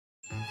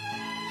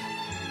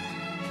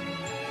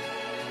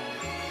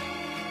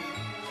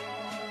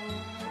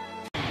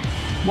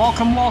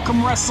Welcome,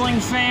 welcome, wrestling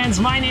fans.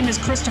 My name is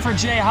Christopher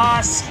J.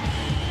 Haas.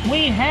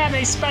 We have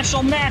a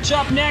special match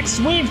up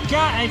next. We've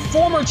got a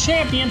former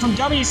champion from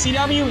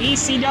WCW,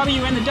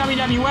 ECW, and the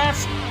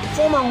WWF,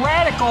 former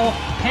Radical,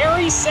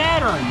 Perry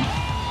Saturn.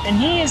 And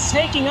he is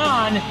taking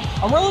on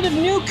a relative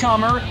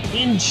newcomer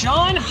in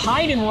John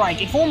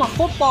Heidenreich, a former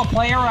football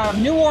player out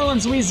of New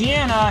Orleans,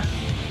 Louisiana.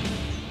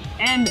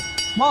 And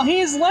while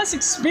he is less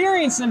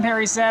experienced than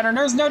Perry Saturn,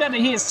 there's no doubt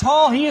that he is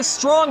tall, he is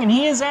strong, and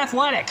he is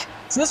athletic.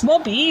 So this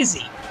won't be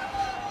easy.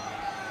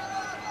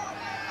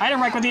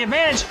 Heidenreich with the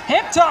advantage.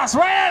 Hip toss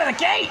right out of the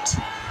gate.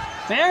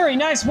 Very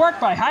nice work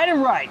by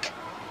Heidenreich.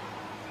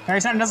 Perry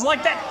Saturn doesn't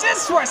like that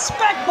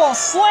disrespectful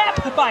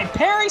slap by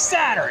Perry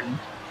Saturn.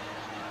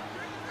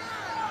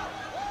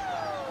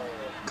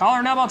 Collar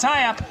and elbow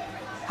tie-up.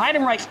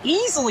 Heidenreich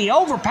easily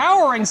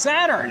overpowering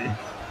Saturn.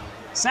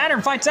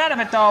 Saturn fights out of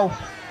it, though.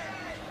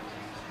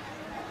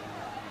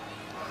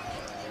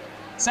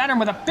 Saturn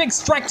with a big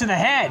strike to the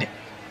head.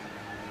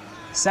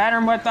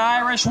 Saturn with the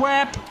Irish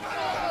whip.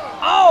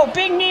 Oh,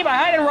 big knee by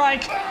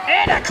Heidenreich.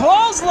 And a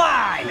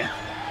clothesline.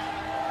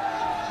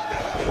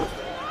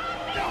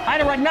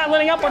 Heidenreich not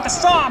letting up with the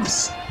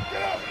stomps.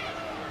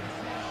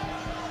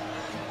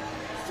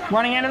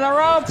 Running into the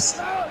ropes.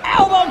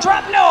 Elbow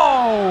drop,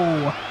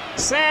 no!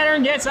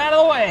 Saturn gets out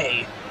of the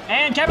way.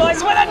 And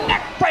capitalizes with a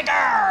neck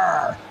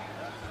breaker.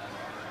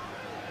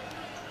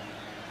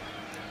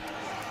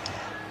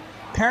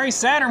 Perry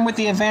Saturn with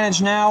the advantage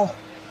now.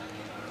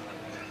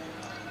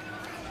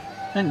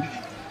 And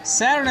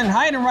Saturn and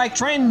Heidenreich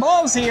trading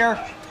blows here.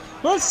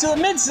 Moves to the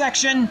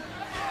midsection.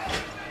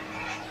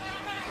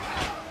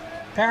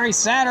 Perry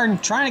Saturn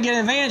trying to get an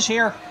advantage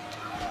here.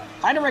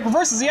 Heidenreich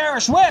reverses the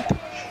Irish whip.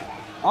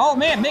 Oh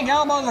man, big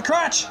elbow to the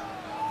crotch.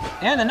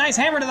 And a nice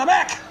hammer to the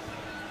back.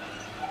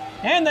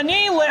 And the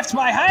knee lift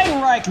by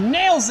Heidenreich.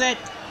 Nails it.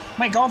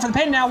 Wait, going for the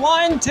pin now.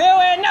 1, 2,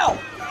 and no.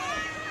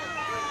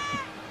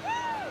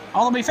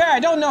 Although to be fair, I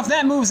don't know if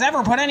that move's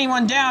ever put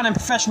anyone down in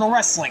professional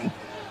wrestling.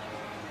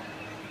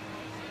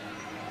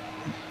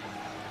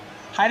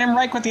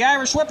 Heidenreich with the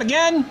Irish whip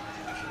again.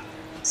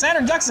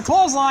 Saturn ducks the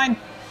clothesline,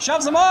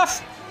 shoves him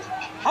off.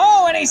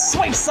 Oh, and he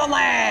sweeps the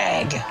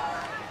leg.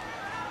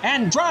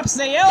 And drops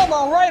the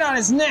elbow right on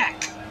his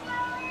neck.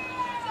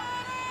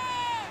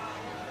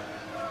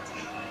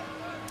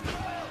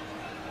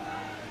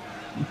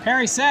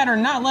 Perry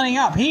Saturn not letting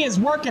up. He is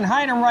working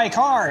Heidenreich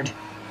hard.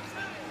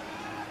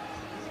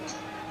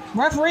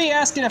 Referee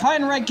asking if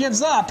Heidenreich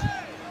gives up.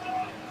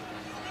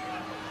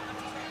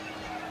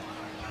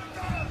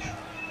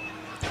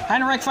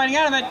 Heidenreich fighting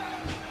out of it,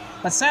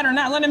 but Saturn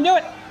not letting him do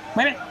it.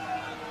 Wait a minute.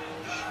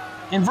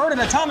 Inverted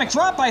atomic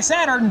drop by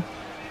Saturn.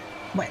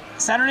 Wait,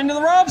 Saturn into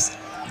the ropes.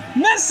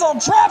 Missile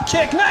drop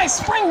kick. Nice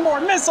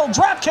springboard missile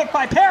drop kick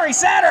by Perry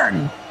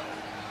Saturn.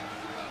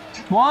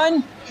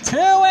 1, 2,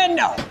 and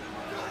no.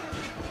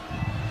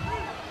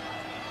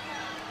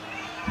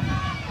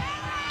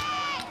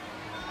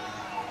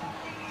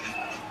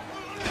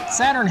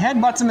 Saturn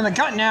headbutts him in the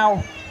gut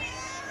now.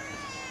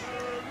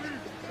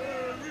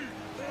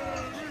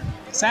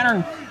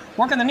 Saturn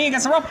working the knee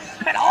against the rope.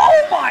 And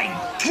oh my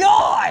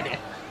God!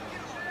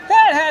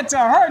 That had to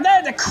hurt.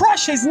 That had to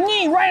crush his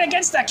knee right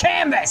against the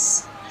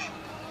canvas.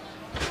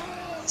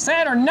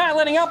 Saturn not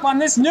letting up on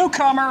this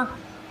newcomer.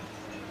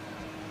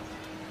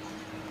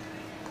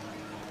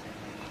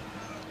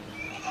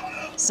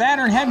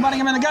 Saturn headbutting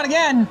him in the gut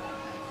again.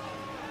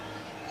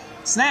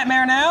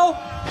 Snapmare now.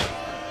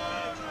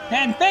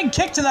 And big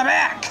kick to the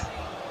back.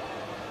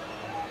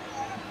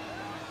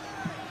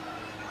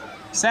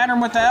 Saturn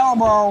with the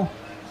elbow.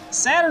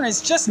 Saturn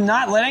is just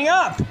not letting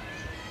up.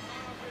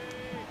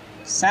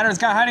 Saturn's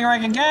got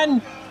Heidenreich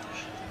again.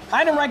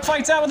 Heidenreich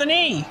fights out with a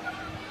knee.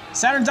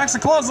 Saturn ducks the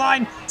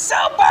clothesline.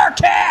 Super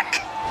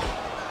kick!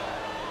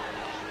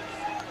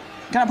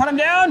 Can I put him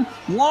down?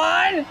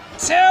 1,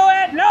 2,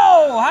 and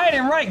no!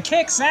 Heidenreich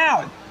kicks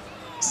out.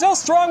 Still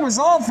strong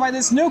resolve by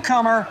this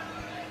newcomer.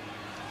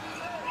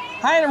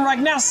 Heidenreich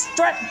now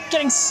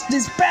getting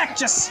his back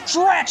just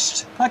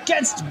stretched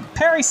against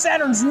Perry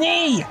Saturn's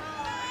knee.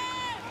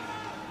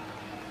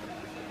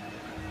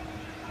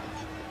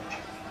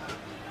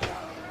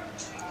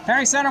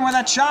 Perry Saturn with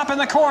a chop in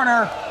the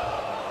corner.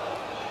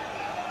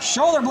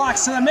 Shoulder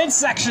blocks to the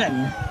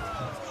midsection.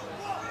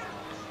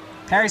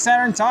 Perry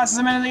Saturn tosses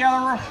him into the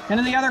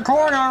other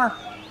corner.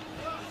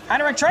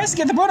 Heidenreich tries to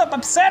get the boot up,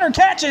 but Saturn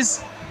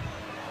catches.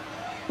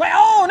 Wait,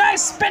 oh,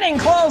 nice spinning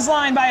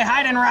clothesline by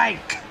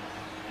Heidenreich.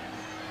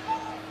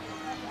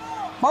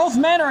 Both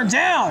men are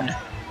down.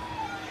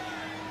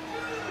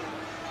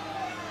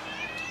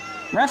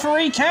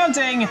 Referee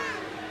counting.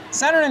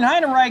 Saturn and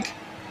Heidenreich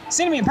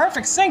seem to be in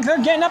perfect sync.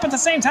 They're getting up at the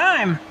same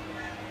time.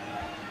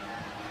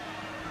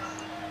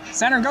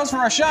 Saturn goes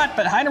for a shot,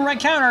 but Heidenreich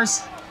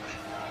counters.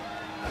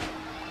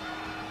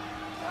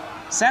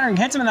 Saturn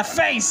hits him in the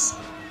face.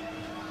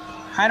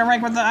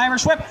 Heidenreich with the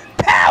Irish whip.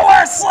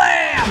 Power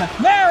slam!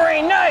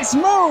 Very nice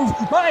move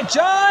by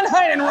John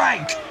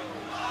Heidenreich.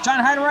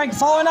 John Heidenreich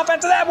following up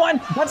after that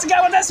one. Once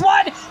again with this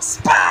one.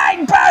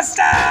 Spine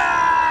buster!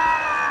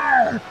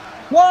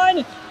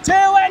 1, 2,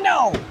 and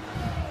no!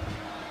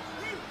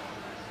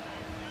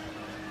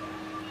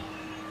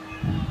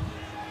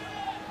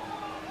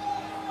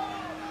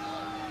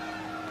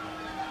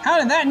 How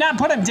did that not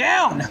put him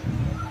down?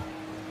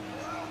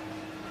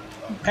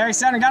 Perry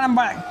Saturn got him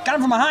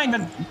from behind,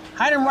 but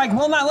Heidenreich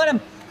will not let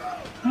him.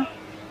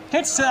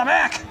 Hits to the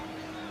back.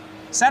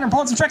 Saturn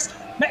pulling some tricks.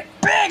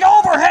 Big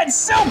overhead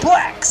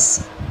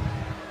suplex!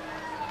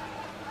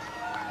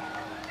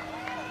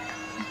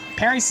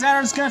 Perry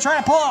Saturn's gonna try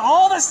to pull out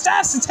all the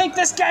stops to take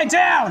this guy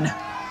down.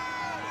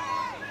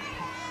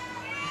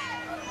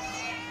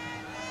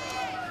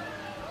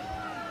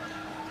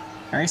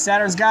 Perry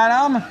Saturn's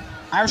got him.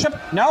 Irish whip.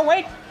 No,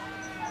 wait.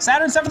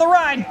 Saturn's up for the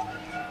ride.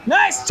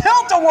 Nice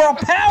tilt-a-whirl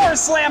power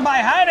slam by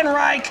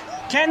Heidenreich.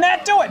 Can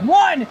that do it?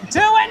 1, 2,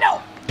 and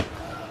no.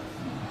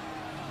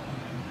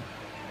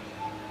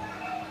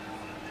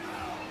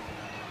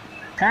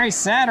 Perry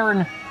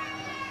Saturn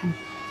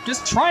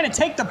just trying to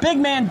take the big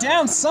man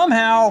down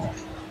somehow.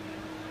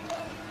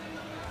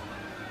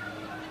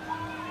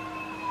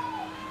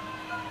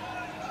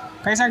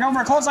 Perry Saturn going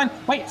for a clothesline.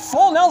 Wait,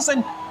 full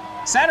Nelson.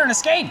 Saturn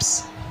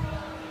escapes.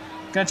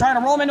 Gonna try to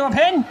roll him into a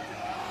pin.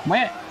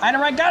 Wait,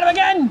 Heidenreich got him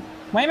again.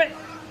 Wait a minute.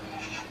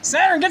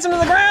 Saturn gets him to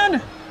the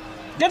ground.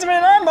 Gets him in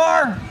an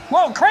armbar.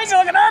 Whoa, crazy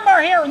looking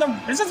armbar here.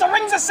 Is this the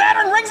Rings of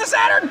Saturn? Rings of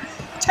Saturn?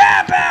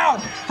 Tap out.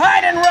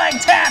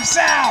 Heidenreich taps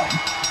out.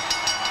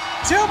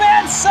 Too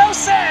bad, so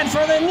sad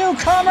for the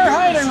newcomer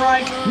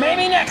Heidenreich.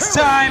 Maybe next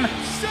time.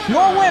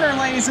 Your winner,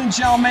 ladies and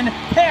gentlemen,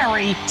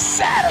 Perry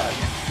Saturn.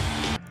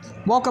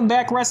 Welcome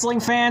back, wrestling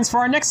fans. For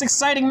our next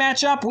exciting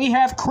matchup, we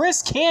have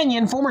Chris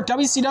Kanyon, former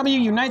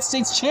WCW United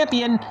States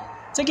Champion,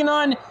 taking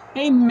on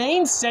a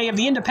mainstay of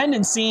the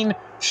independent scene,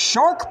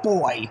 Shark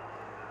Boy.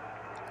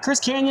 Chris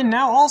Kanyon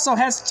now also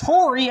has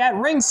Tori at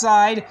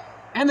ringside,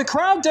 and the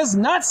crowd does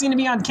not seem to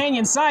be on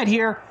Kanyon's side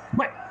here.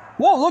 But,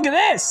 whoa, look at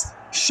this!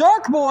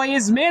 Shark Boy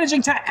is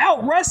managing to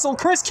out-wrestle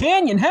Chris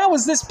Kanyon. How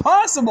is this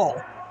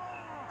possible?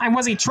 And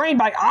was he trained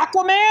by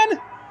Aquaman?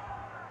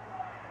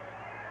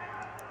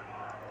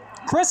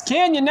 Chris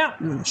Kanyon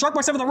now, Shark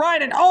Boy's up for the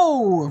ride, and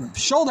oh,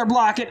 shoulder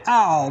block it.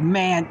 Oh,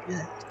 man.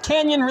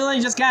 Kanyon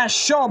really just got a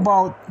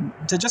showboat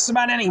to just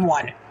about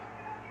anyone.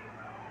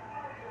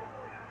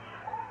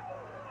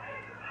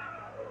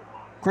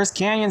 Chris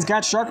Kanyon's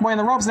got Shark Boy in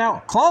the ropes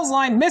now.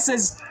 Clothesline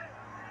misses.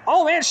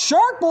 Oh, man,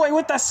 Shark Boy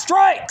with the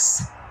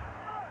strikes.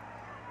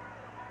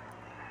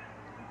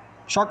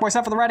 Shark Boy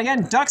set for the ride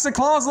again. Ducks a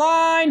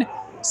clothesline.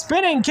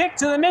 Spinning kick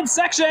to the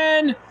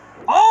midsection.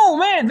 Oh,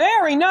 man,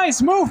 very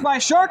nice move by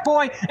Shark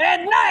Boy.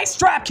 And nice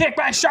drop kick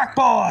by Shark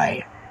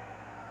Boy.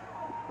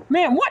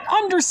 Man, what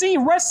undersea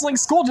wrestling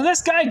school did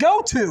this guy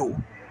go to?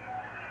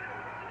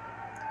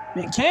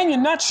 Man,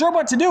 Kanyon not sure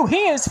what to do.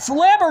 He is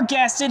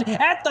flabbergasted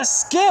at the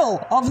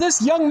skill of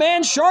this young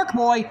man, Shark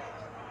Boy.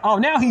 Oh,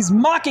 now he's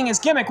mocking his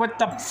gimmick with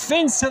the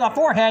fins to the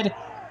forehead.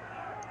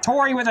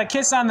 Tori with a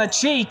kiss on the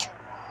cheek.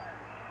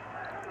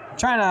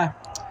 Trying to,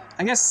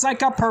 I guess,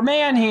 psych up her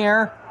man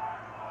here.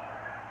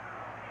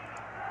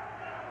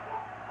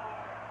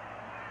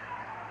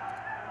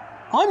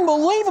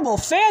 Unbelievable.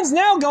 Fans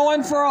now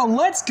going for a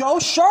Let's Go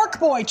Shark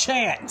Boy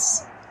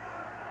chance.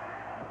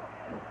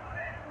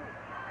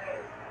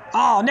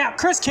 Oh, now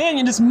Chris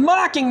Kanyon just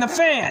mocking the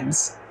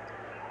fans.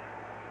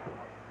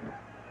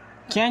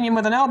 Kanyon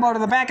with an elbow to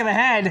the back of the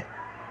head.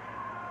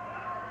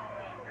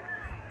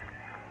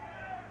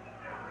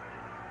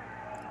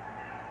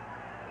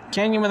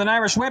 Kanyon with an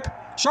Irish whip.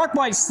 Shark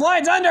Boy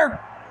slides under.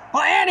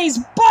 Oh, and he's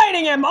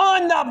biting him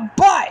on the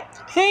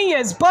butt. He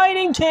is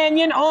biting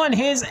Kanyon on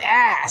his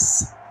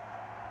ass.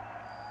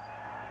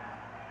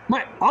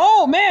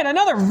 Oh, man,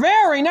 another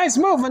very nice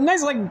move. A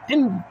nice, like,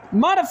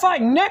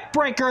 modified neck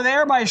breaker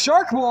there by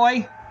Shark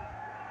Boy.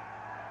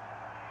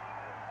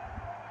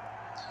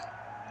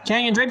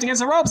 Kanyon draped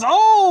against the ropes.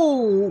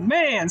 Oh,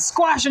 man,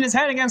 squashing his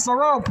head against the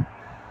rope.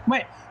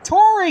 Wait,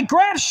 Tori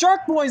grabs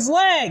Shark Boy's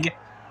leg,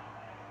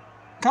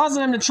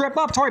 causing him to trip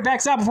up. Tori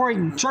backs out before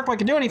Shark Boy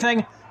can do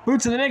anything.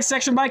 Boot to the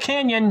midsection by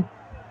Kanyon.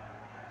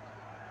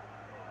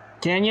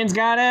 Kanyon's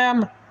got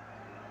him.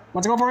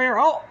 What's going for here?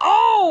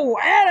 Oh,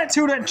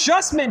 attitude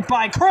adjustment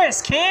by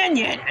Chris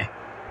Kanyon.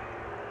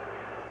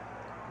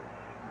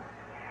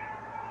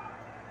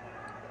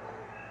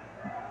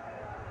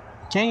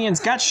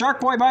 Kanyon's got Shark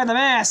Boy by the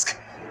mask.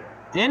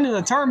 Into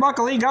the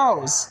turnbuckle he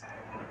goes.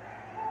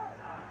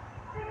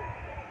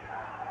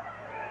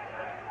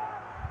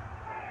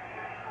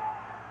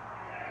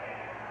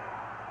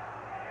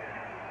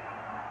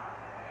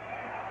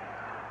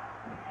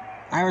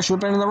 Irish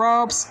whip into the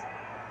ropes.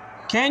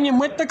 Kanyon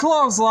with the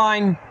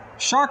clothesline.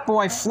 Shark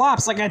Boy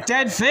flops like a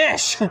dead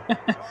fish.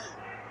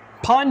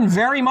 Pun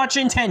very much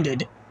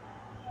intended.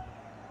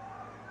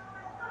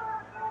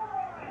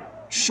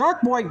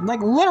 Shark Boy,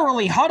 like,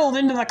 literally huddled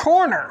into the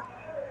corner.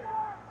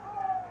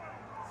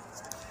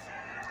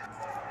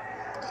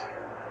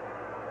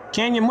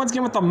 Kanyon once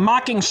again with the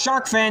mocking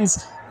shark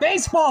fins.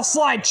 Baseball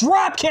slide,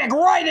 drop kick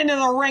right into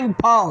the ring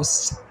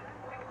post.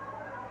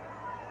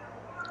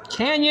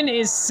 Kanyon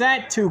is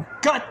set to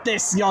gut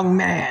this young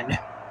man.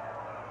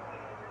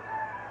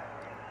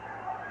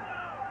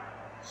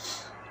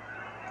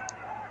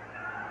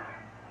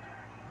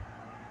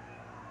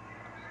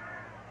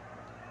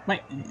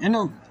 And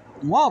a,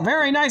 wow,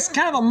 very nice,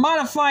 kind of a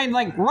modified,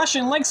 like,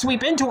 Russian leg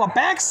sweep into a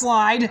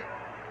backslide.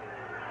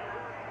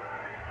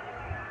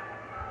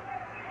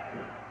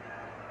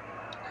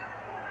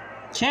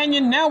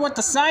 Kanyon now with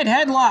the side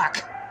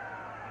headlock.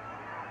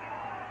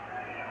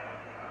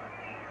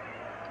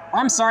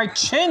 I'm sorry,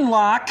 chin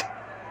lock.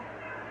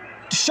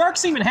 Do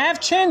Sharks even have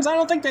chins? I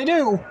don't think they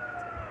do.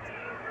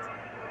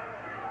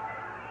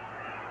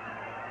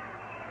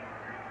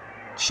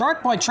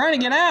 Shark Boy trying to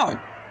get out.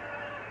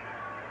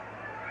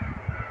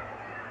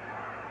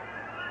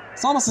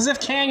 It's almost as if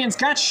Kanyon's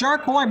got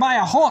Shark Boy by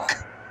a hook.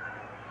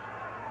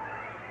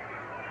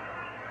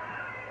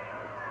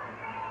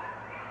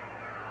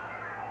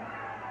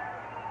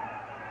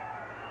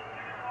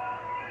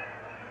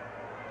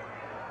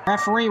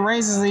 Referee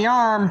raises the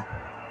arm.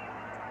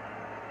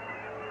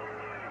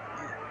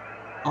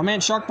 Oh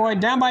man, Shark Boy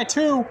down by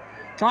 2.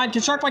 Come on,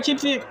 can Shark Boy keep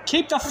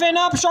the fin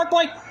up? Shark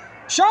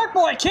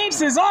Boy keeps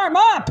his arm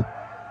up.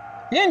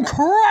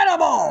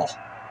 Incredible!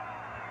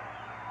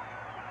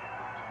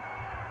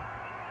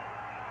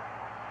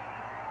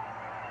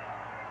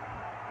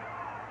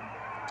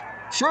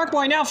 Shark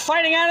Boy now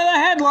fighting out of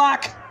the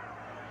headlock.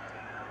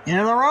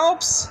 Into the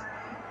ropes.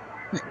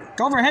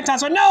 Go for a head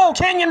toss, but no!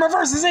 Kanyon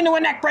reverses into a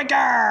neck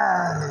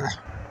breaker.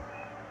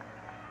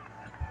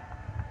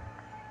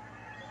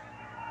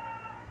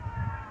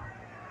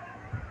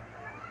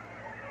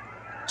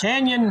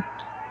 Kanyon,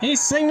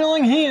 he's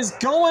signaling he is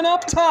going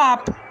up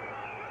top.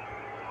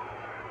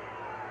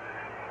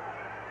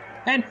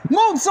 And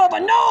moonsault,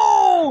 but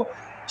no!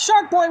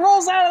 Shark Boy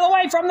rolls out of the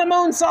way from the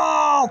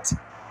moonsault.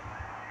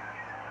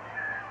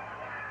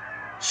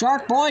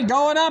 Shark Boy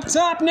going up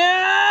top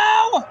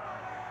now.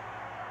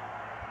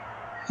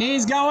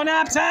 He's going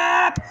up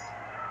top.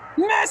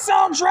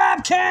 Missile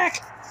drop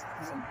kick.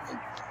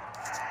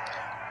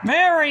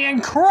 Very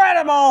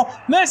incredible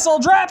missile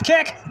drop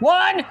kick.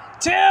 1,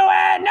 2,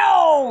 and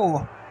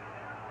no!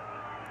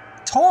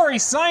 Tori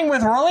signed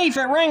with relief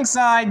at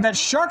ringside that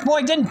Shark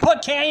Boy didn't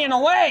put Kanyon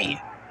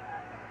away.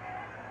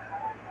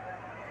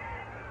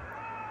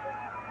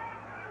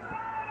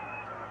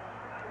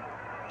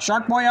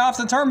 Shark Boy off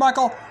the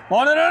turnbuckle.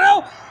 Oh, no, no,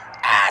 no!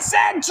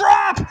 Acid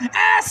drop!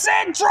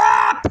 Acid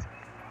drop!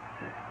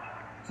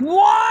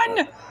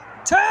 1,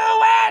 2,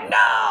 and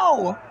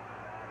no!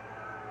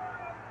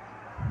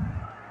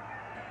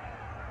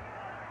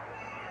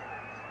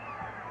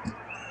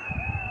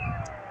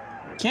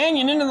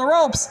 Kanyon into the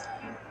ropes.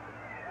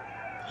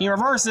 He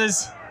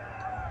reverses.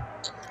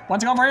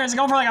 What's he going for here? Is he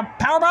going for like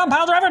a powerbomb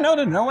pile driver? No,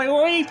 no, no,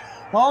 wait.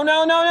 Oh,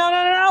 no, no, no,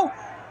 no, no, no.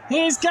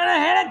 He's gonna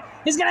hit it.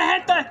 He's gonna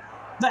hit the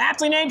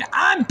aptly named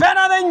I'm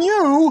Better Than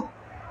You.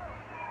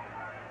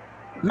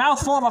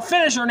 Mouthful of a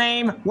finisher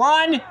name.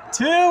 1,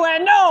 2,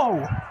 and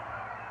no.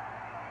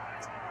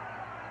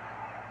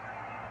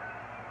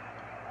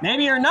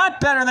 Maybe you're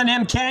not better than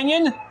him,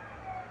 Kanyon.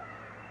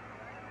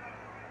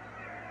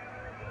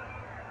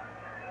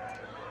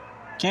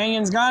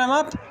 Kanyon's got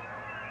him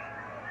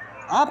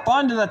up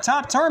onto the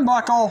top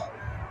turnbuckle.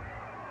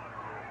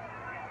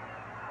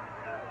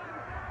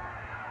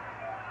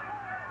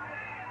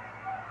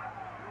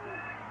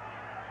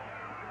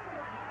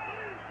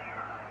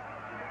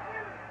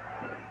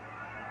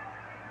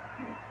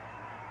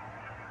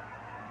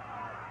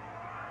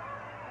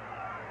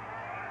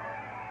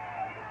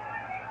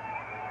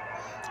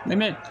 Wait a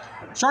minute.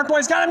 Shark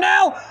Boy's got him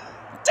now.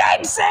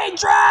 Deep sea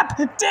drop!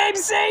 Deep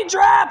sea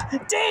drop!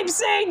 Deep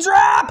sea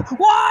drop!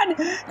 1,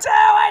 2,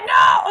 and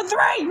no!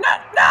 3! No!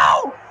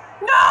 No!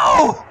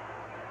 No!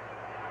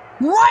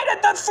 Right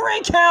at the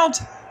 3 count,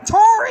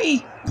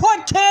 Tori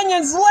put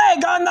Kanyon's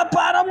leg on the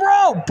bottom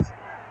rope.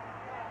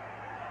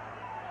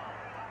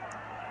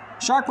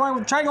 Shark Boy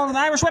would try to go over the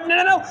Irish whip. No,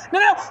 no, no! No,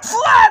 no!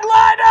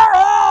 Flatliner!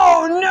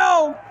 Oh,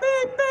 no!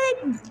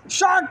 Beep, beep!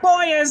 Shark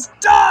Boy is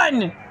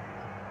done!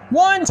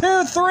 1,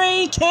 2,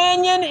 3,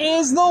 Kanyon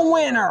is the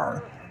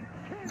winner.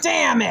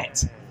 Damn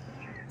it.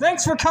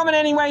 Thanks for coming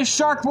anyway,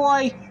 Shark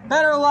Boy.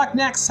 Better luck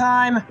next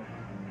time.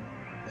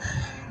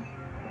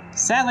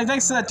 Sadly,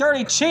 thanks to the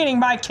dirty cheating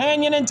by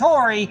Kanyon and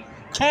Tori,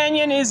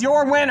 Kanyon is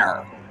your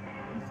winner.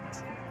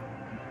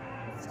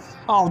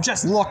 Oh,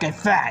 just look at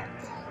that.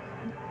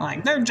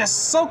 Like, they're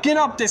just soaking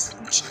up this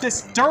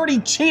dirty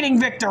cheating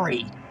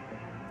victory.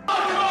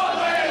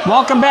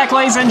 Welcome back,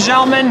 ladies and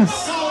gentlemen.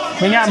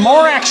 We got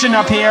more action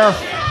up here.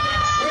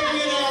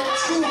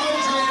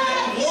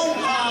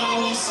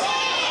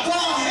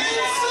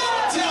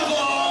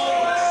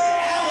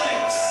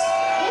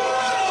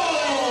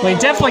 We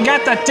definitely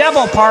got the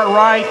devil part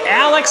right.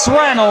 Alex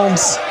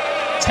Reynolds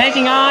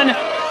taking on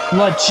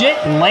legit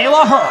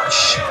Layla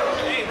Hirsch.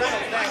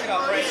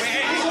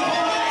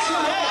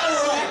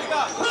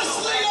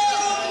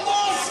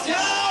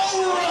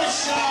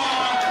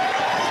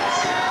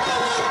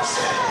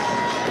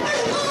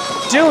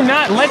 Do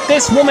not let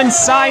this woman's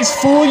size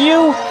fool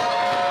you.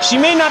 She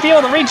may not be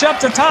able to reach up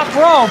to top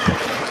rope,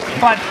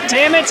 but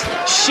damn it,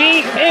 she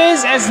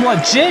is as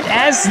legit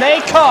as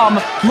they come.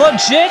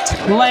 Legit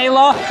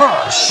Layla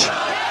Hirsch.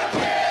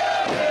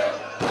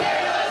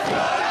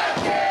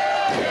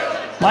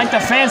 Like the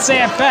fans say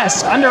at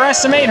best,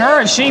 underestimate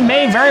her and she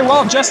may very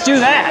well just do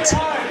that.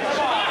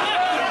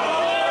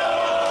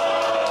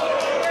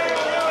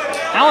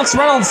 Alex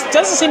Reynolds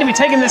doesn't seem to be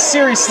taking this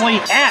seriously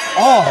at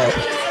all.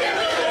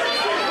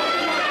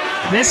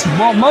 This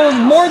will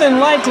more than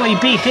likely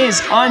be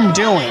his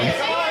undoing.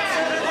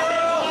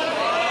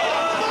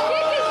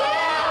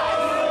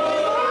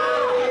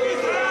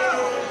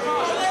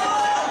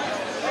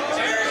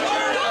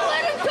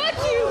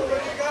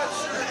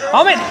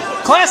 Oh man,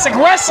 classic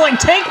wrestling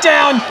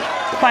takedown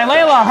by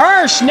Leyla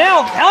Hirsch.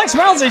 Now, Alex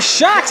Reynolds is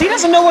shocked. He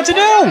doesn't know what to do.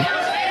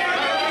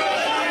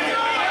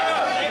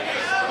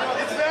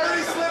 It's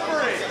very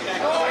slippery.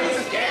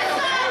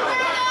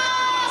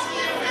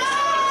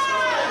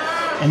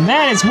 And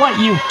that is what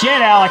you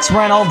get, Alex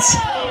Reynolds.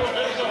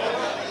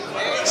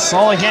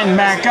 Slowly getting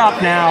back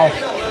up now.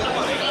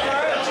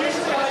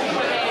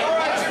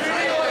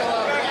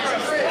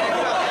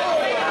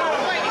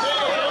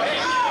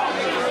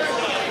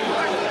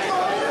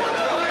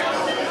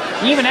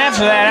 Even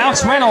after that,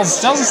 Alex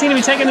Reynolds doesn't seem to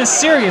be taking this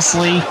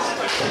seriously.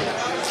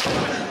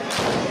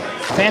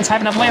 Fans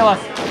hyping up Leyla,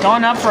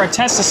 going up for a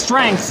test of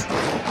strength.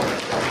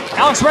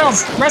 Alex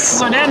Reynolds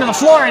wrestles her down to the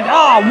floor and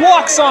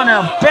walks on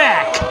her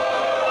back.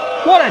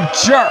 What a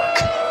jerk.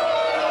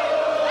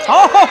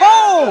 Oh ho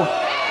ho!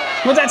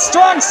 With that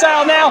strong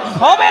style now.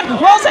 Oh man,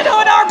 rolls into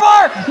an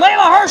armbar.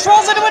 Leyla Hirsch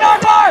rolls into an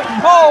armbar.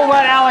 Oh,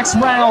 but Alex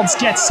Reynolds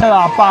gets to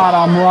the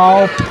bottom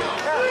rope.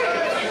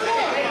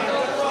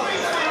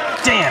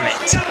 Damn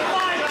it.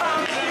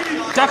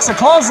 Ducks a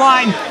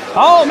clothesline.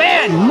 Oh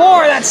man,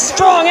 more of that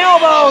strong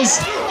elbows.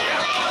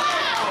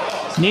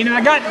 Knee to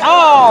the gut.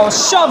 Oh,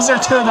 shoves her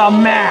to the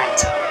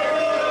mat.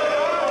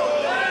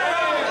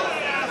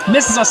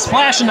 Misses a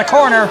splash in the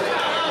corner.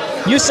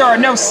 You saw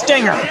no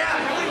stinger.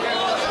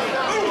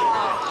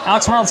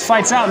 Alex Reynolds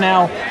fights out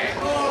now.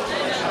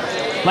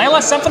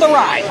 Leyla set for the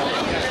ride.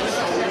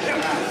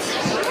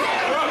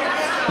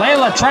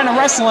 Leyla trying to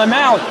wrestle him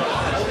out.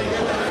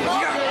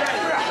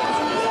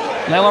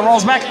 Leyla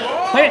rolls back.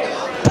 Wait.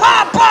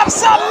 Pop-up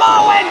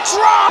Samoan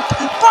drop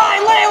by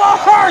Leyla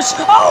Hirsch.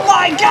 Oh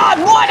my God,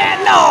 what a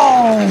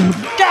no!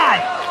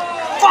 God,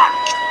 fuck,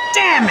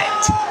 damn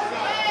it.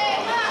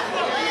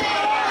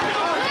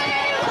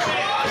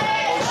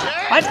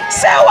 A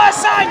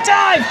suicide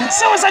dive!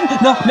 Suicide,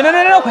 no.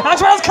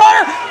 Alex Reynolds caught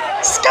her.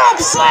 Scoop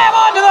slam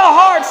onto the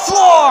hard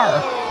floor.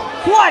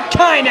 What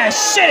kind of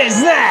shit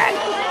is that?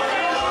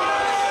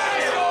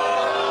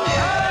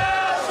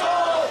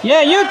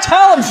 Yeah, you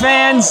tell them,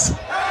 fans.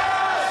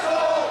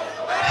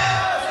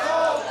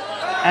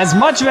 As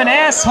much of an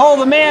asshole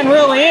the man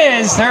really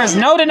is, there is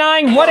no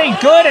denying what a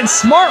good and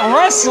smart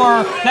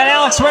wrestler that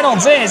Alex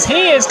Reynolds is.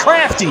 He is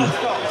crafty.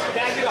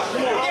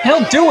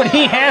 He'll do what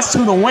he has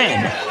to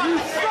win.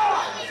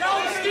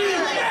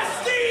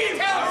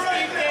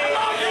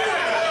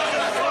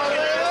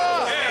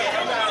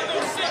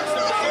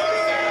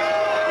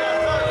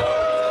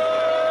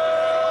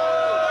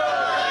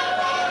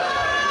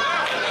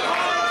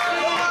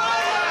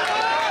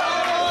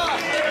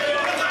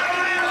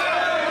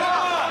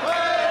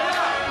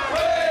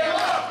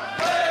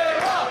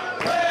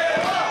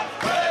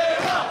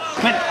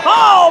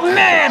 Oh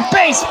man,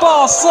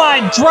 baseball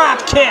slide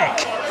drop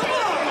kick.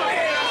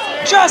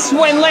 Just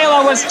when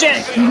Leyla was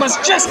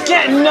just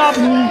getting up,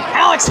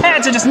 Alex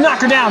had to just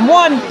knock her down.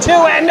 1, 2,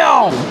 and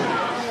no.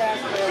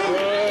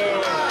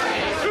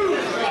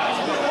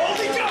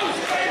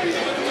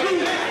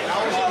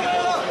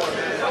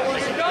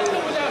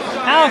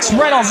 Alex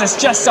Reynolds is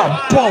just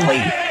a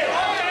bully.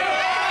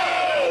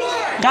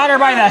 Got her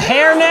by the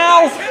hair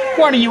now?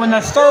 What are you, in the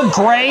 3rd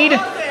grade?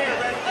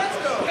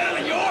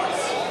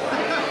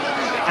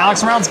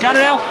 Alex Reynolds got it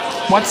now.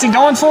 What's he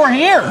going for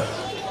here?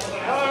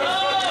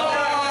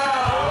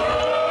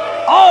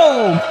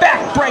 Oh,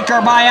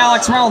 backbreaker by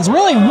Alex Reynolds.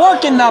 Really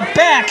working the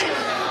back.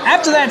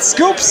 After that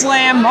scoop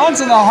slam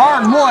onto the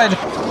hardwood,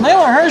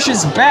 Leyla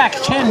Hirsch's back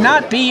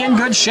cannot be in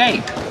good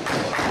shape.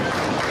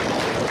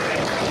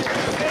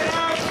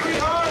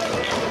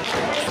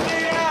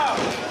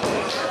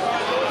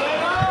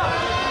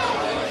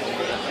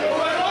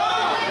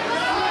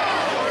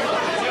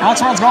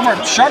 Alex Reynolds going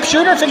for a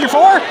sharpshooter, figure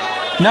 4.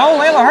 No,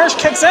 Leyla Hirsch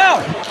kicks out.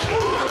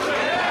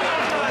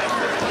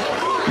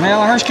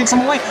 Leyla Hirsch kicks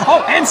him away. Oh,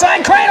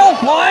 inside cradle.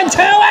 1,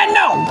 2, and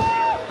no.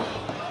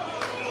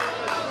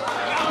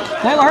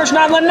 Leyla Hirsch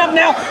not letting up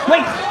now.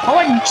 Wait,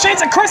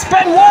 shades of Chris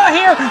Benoit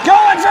here.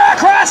 Going for a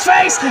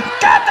crossface.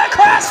 Got the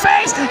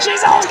crossface.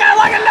 She's almost got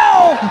like a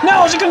no.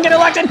 No, she couldn't get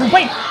elected.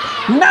 Wait,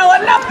 not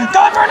letting up.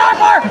 Going for an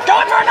armbar.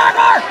 Going for an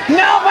armbar.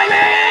 No, wait.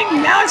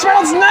 Alex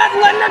Reynolds not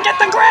letting her get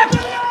the grip.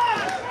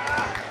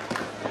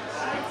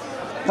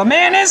 The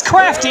man is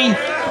crafty,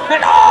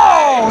 and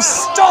oh,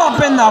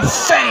 stomp in the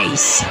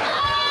face,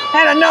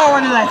 and a no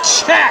into the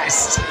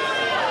chest.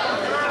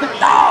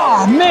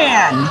 Oh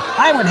man,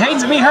 I would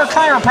hate to be her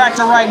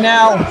chiropractor right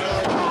now.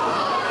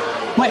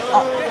 Wait,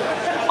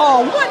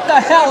 oh, what the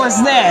hell is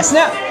this?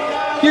 Now,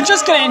 you're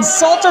just gonna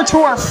insult her to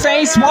her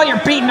face while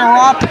you're beating her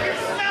up?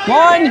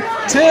 1,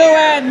 2,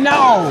 and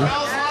no.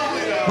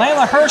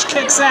 Leyla Hirsch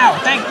kicks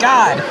out, thank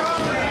God.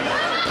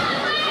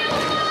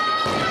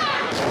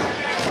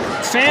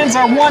 fans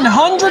are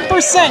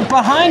 100%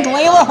 behind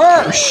Leyla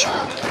Hirsch.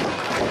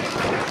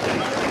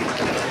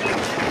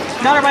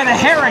 Got her by the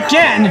hair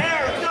again.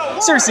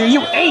 Seriously, are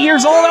you 8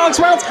 years old, Alex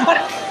Reynolds?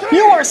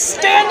 You are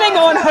standing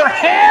on her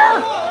hair?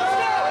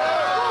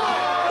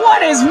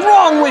 What is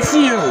wrong with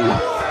you?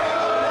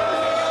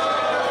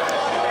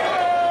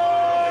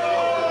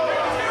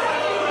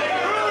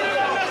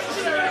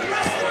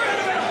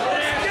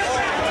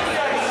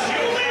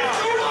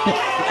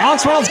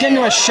 Alex Reynolds getting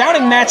into a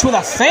shouting match with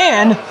a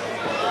fan.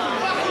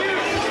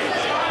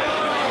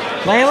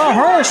 Leyla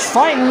Hirsch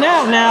fighting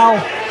out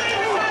now.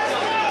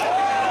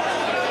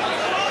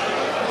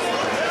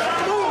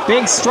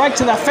 Big strike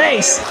to the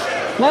face.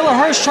 Leyla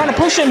Hirsch trying to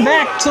push him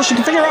back so she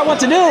can figure out what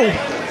to do.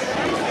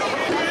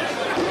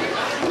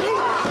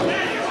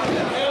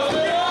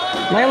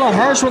 Leyla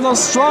Hirsch with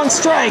those strong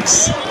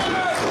strikes.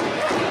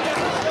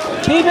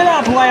 Keep it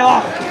up,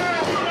 Leyla.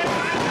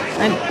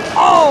 And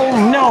oh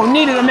no,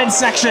 knee to the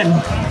midsection.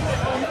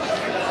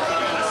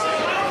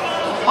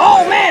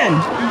 Oh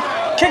man!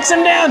 Kicks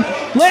him down.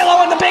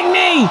 Leyla with the big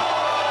knee.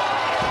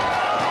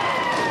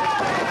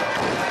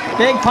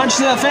 Big punch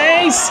to the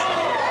face.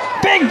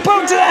 Big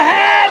boot to the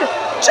head.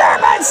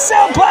 German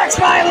suplex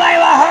by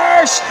Leyla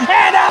Hirsch.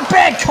 And a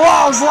big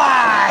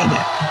clothesline.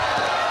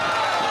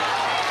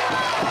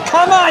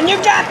 Come on, you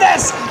got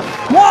this.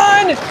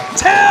 1,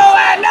 2,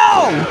 and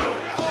no.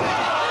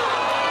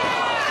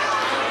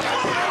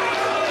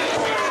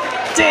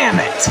 Damn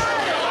it.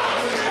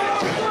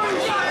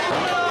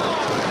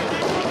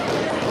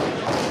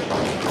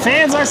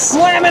 Fans are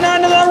slamming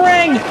onto the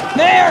ring.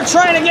 They are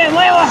trying to get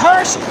Leyla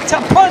Hirsch to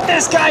put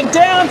this guy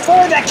down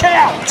for the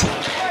count.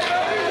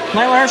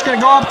 Leyla Hirsch gonna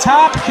go up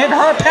top, hit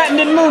her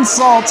patented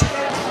moonsault.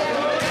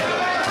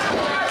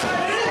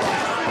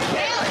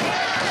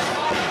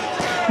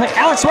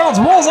 Alex Reynolds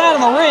rolls out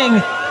of the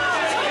ring.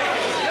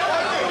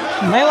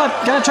 Leyla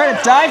gonna try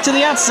to dive to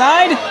the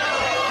outside.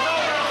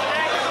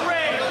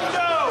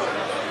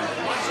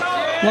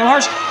 Leyla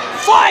Hirsch,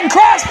 flying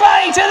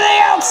crossbody to the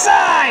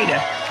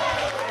outside.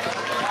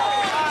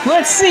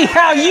 Let's see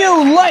how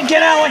you like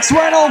it, Alex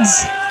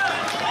Reynolds.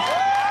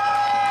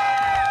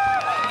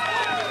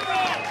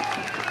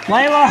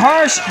 Leyla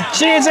Hirsch,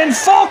 she is in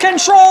full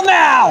control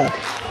now.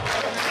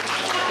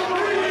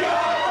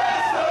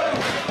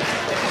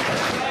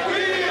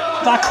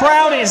 The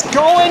crowd is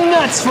going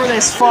nuts for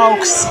this,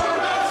 folks.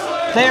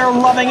 They are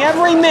loving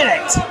every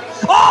minute.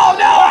 Oh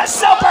no, a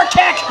super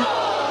kick!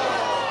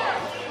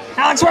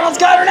 Alex Reynolds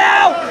got her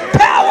now!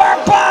 Power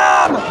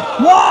bomb!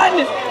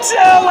 1, 2,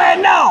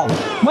 and no!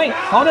 Wait,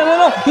 oh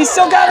no, he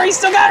still got her,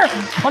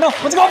 Oh no,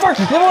 what's it going for?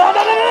 No.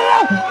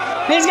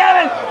 He's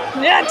got it!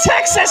 Yeah,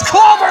 Texas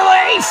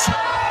Cloverleaf!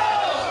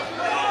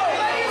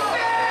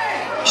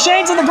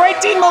 Shades of the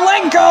Great Dean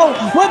Malenko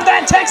with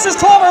that Texas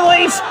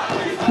Cloverleaf!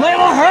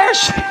 Leyla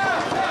Hirsch!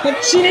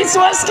 She needs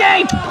to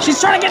escape! She's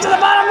trying to get to the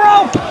bottom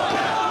rope!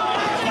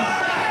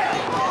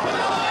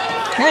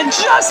 And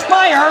just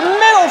by her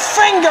middle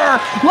finger,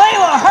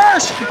 Leyla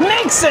Hirsch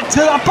makes it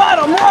to the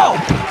bottom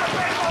rope!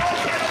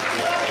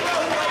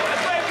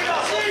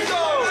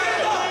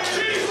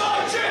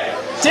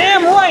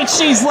 Damn right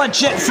she's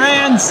legit,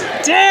 fans!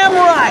 Damn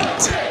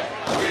right!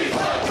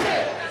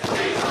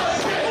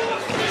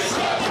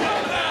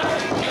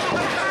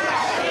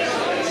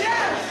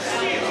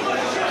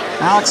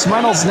 Alex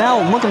Reynolds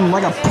now looking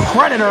like a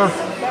predator.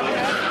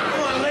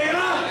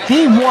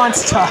 He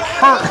wants to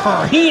hurt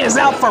her. He is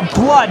out for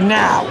blood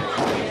now.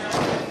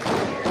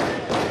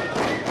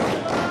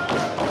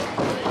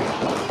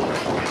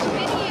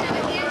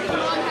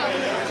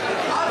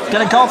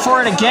 Gonna go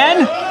for it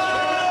again.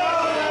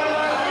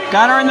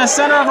 Got her in the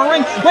center of a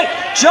ring. Wait,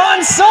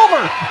 John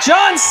Silver!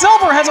 John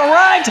Silver has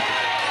arrived!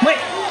 Wait,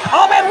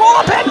 oh man, roll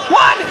up in! 1,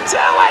 2,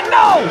 and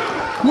no!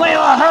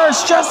 Leyla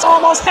Hirsch just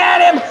almost had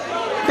him!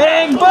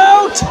 Big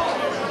boot!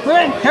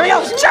 Here we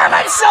go!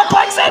 German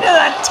suplex into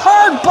the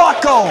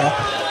turnbuckle!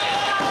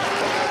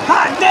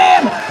 Hot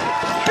damn!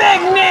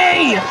 Big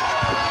knee!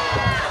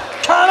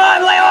 Come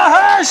on, Leyla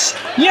Hirsch!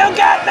 You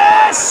got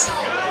this!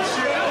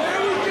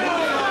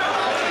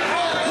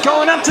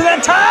 Going up to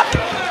the top!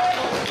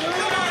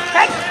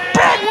 And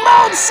big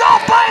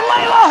moonsault by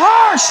Leyla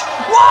Hirsch!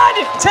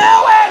 1, 2,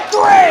 and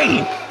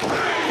 3!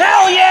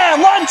 Hell yeah,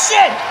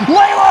 legit!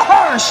 Leyla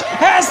Hirsch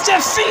has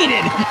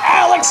defeated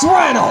Alex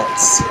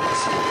Reynolds!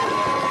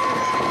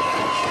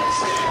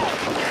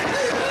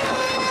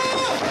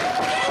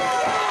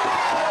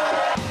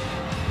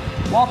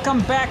 Welcome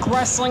back,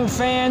 wrestling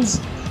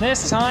fans.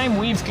 This time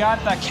we've got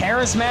the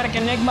charismatic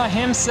enigma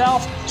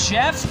himself,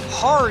 Jeff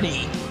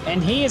Hardy.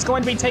 And he is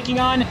going to be taking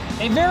on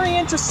a very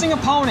interesting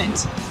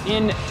opponent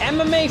in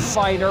MMA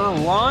fighter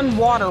Ron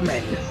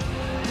Waterman.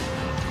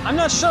 I'm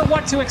not sure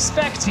what to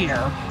expect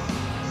here.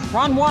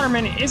 Ron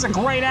Waterman is a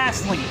great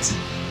athlete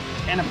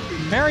and a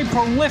very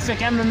prolific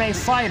MMA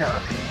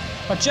fighter,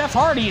 but Jeff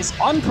Hardy is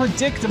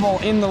unpredictable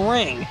in the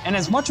ring and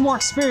has much more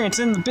experience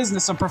in the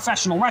business of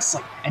professional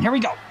wrestling. And here we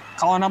go.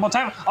 Calling elbow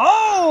time.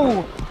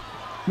 Oh!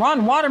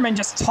 Ron Waterman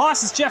just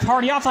tosses Jeff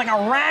Hardy off like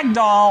a rag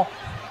doll.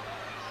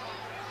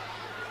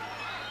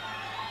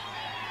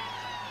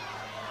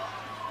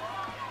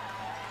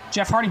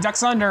 Jeff Hardy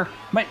ducks under.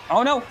 But,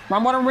 oh no,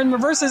 Ron Waterman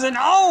reverses and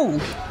oh!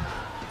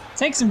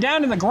 Takes him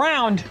down to the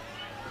ground.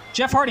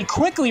 Jeff Hardy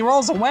quickly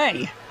rolls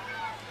away.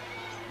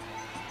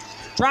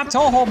 Drop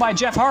toe hold by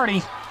Jeff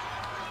Hardy.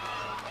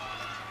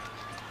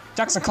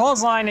 Ducks a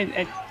clothesline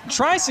and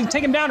tries to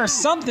take him down or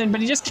something,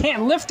 but he just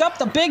can't lift up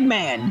the big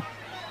man.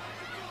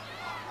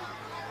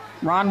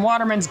 Ron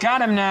Waterman's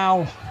got him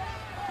now.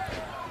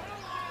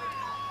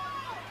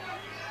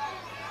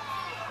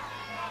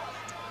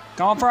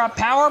 Going for a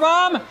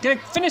powerbomb. Gonna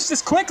finish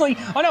this quickly.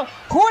 Oh no,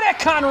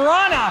 Huracan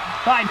Rana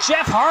by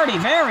Jeff Hardy.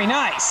 Very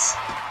nice.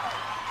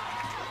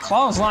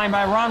 Clothesline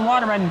by Ron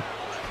Waterman.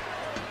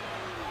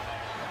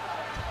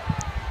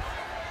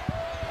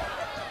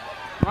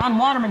 Ron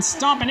Waterman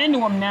stomping into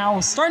him now,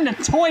 starting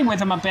to toy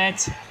with him a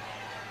bit.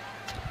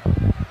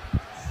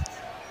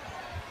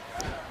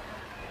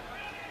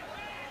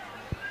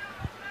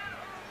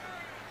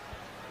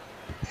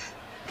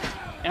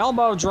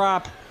 Elbow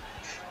drop.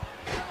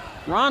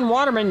 Ron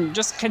Waterman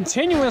just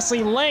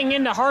continuously laying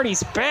into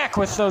Hardy's back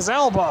with those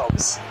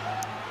elbows.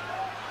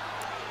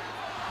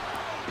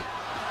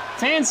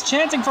 Fans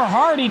chanting for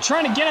Hardy,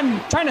 trying to get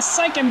him, trying to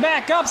psych him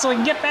back up so he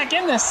can get back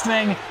in this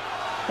thing.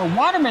 But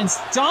Waterman's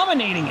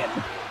dominating it.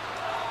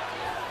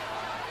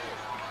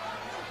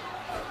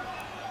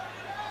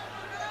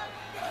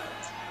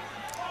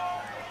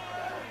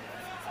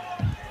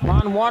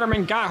 Ron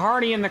Waterman got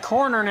Hardy in the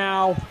corner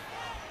now.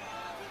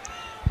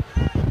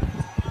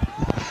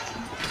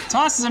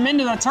 Tosses him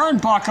into the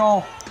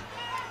turnbuckle.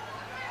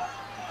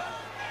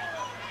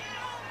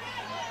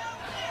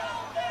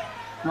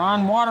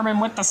 Ron Waterman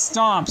with the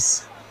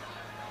stomps.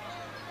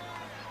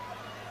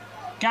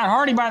 Got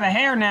Hardy by the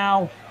hair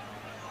now.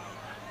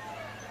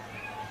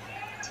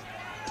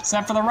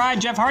 Set for the ride,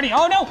 Jeff Hardy.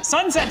 Oh no,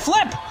 sunset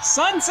flip!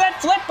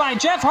 Sunset flip by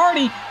Jeff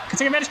Hardy. Can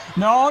take advantage.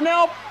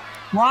 No.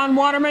 Ron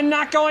Waterman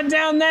not going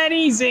down that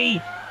easy.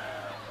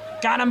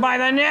 Got him by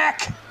the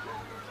neck.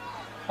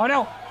 Oh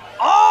no.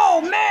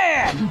 Oh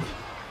man!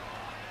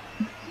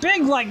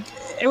 Big, like,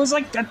 it was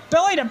like a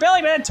belly to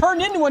belly, but it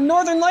turned into a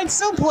Northern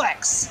Lights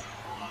suplex.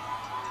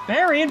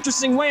 Very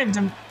interesting way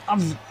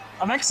of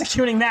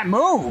executing that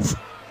move.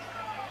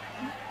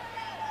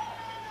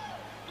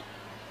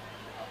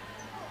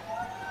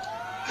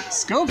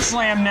 Scoop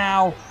slam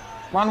now.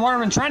 Ron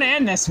Waterman trying to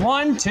end this.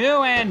 1, 2,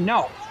 and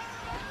no.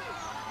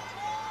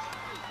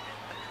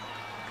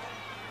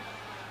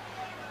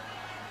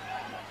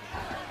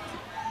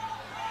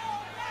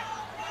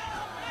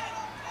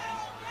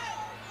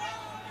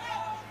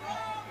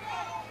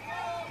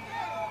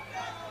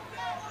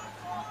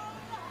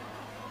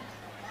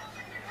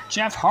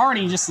 Jeff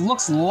Hardy just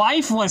looks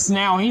lifeless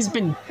now. He's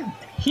gotten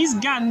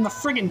the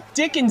friggin'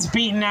 Dickens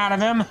beaten out of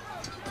him.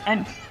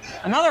 And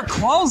another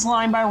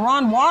clothesline by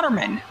Ron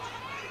Waterman.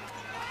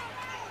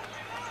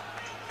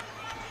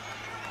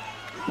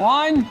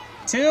 1,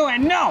 2,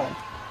 and no.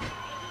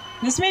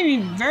 This may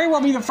very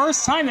well be the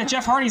first time that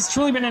Jeff Hardy's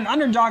truly been an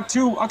underdog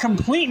to a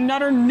complete and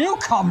utter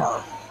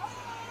newcomer.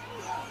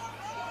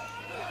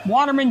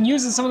 Waterman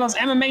uses some of those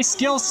MMA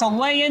skills to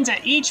lay into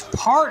each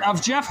part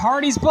of Jeff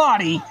Hardy's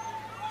body.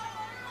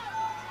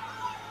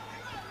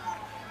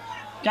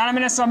 Got him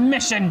in a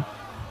submission.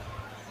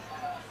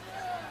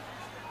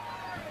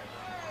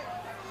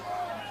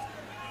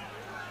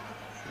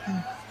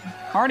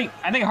 Hardy,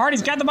 I think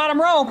Hardy's got the bottom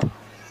rope.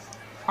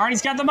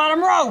 Hardy's got the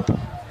bottom rope.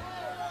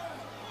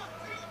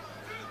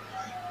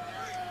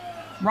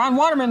 Ron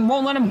Waterman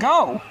won't let him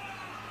go.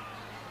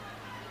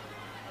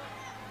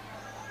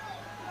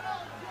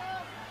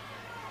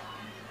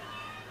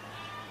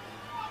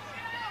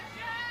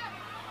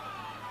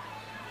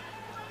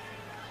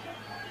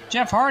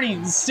 Jeff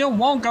Hardy still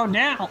won't go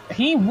down.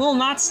 He will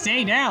not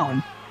stay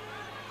down.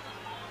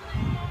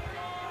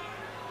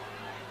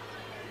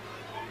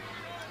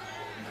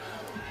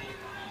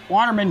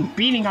 Waterman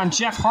beating on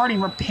Jeff Hardy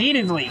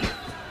repeatedly.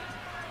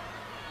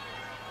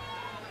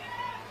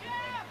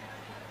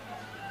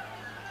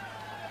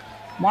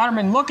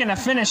 Waterman looking to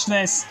finish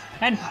this.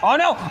 And, oh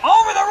no,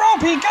 over the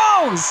rope he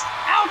goes!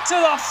 Out to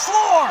the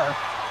floor!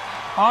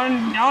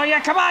 Oh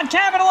yeah, come on,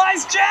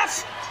 capitalize,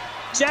 Jeff!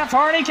 Jeff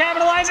Hardy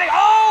capitalizing.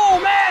 Oh,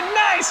 man,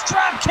 nice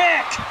drop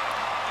kick.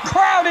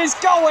 Crowd is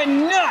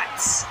going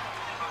nuts.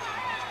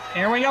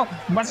 Here we go.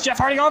 What's Jeff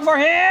Hardy going for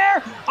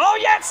here? Oh,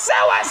 yeah,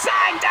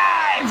 suicide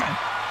dive.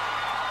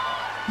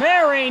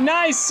 Very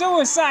nice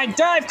suicide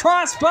dive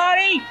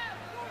crossbody.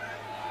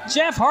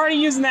 Jeff Hardy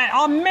using that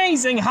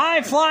amazing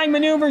high-flying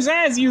maneuvers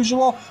as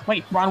usual.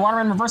 Wait, Ron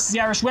Waterman reverses the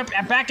Irish whip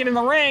and back into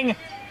the ring.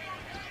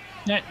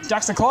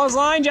 Ducks the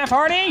clothesline, Jeff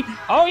Hardy.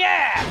 Oh,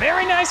 yeah,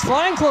 very nice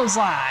flying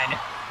clothesline.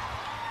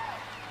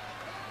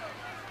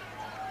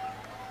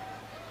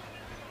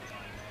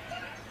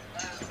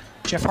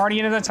 Jeff Hardy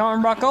into the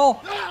turnbuckle.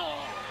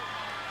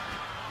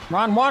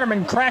 Ron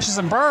Waterman crashes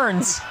and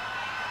burns.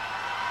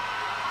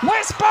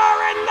 Whisper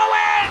in the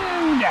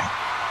wind!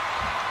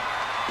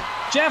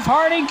 Jeff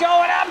Hardy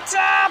going up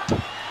top.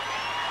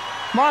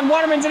 Ron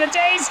Waterman's in a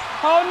daze.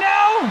 Oh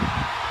no!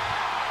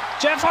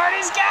 Jeff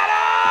Hardy's got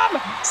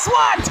him!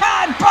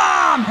 Swanton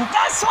bomb!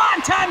 The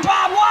Swanton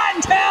bomb!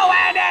 1, 2,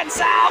 and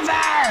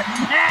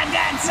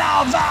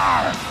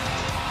over!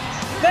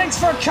 Thanks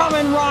for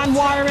coming, Ron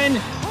Wireman,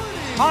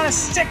 on a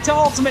stick to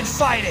Ultimate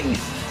Fighting.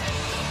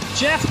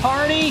 Jeff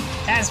Hardy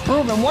has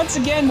proven once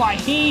again why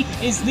he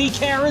is the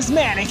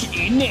charismatic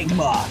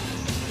Enigma.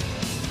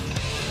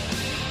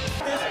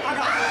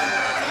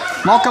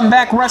 Welcome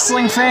back,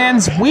 wrestling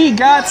fans. We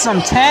got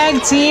some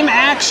tag team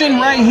action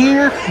right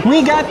here.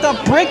 We got the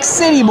Brick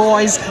City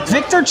Boys,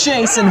 Victor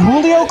Chase and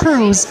Julio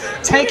Cruz,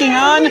 taking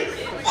on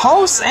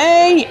Host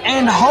A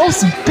and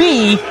Host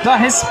B, the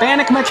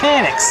Hispanic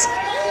Mechanics.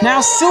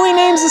 Now, silly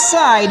names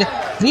aside,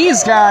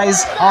 these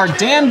guys are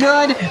damn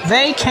good.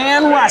 They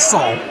can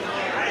wrestle.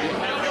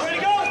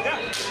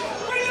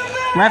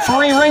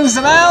 Referee rings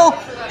the bell.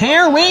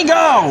 Here we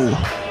go.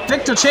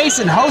 Victor Chase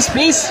and Host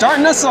B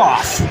starting us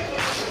off.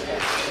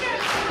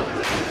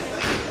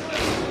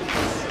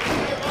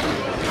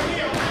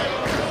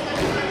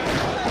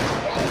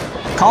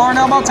 Collar and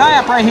elbow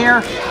tie-up right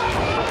here.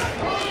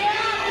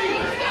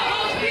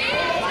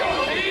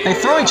 They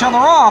throw each other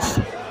off.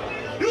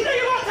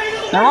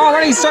 They're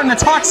already starting to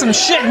talk some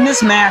shit in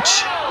this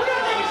match.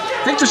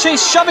 Victor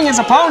Chase shoving his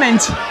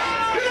opponent.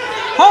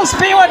 Host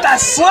B with the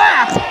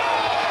slap.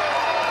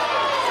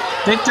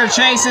 Victor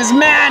Chase is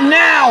mad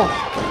now.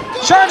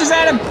 Charges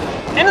at him.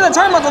 Into the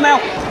turnbuckle now.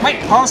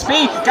 Wait, Host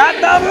B got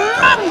the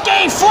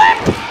monkey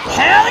flip.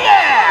 Hell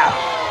yeah.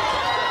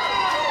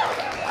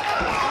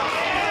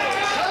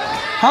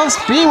 Host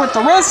B with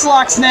the wrist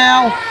locks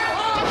now.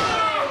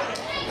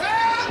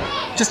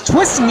 Just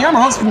twisting the arm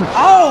of Host B.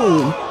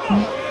 Oh!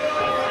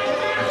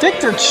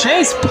 Victor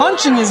Chase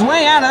punching his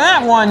way out of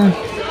that one.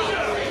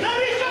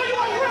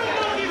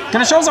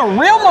 Gonna show us a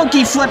real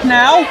monkey flip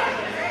now.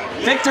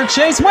 Victor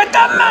Chase with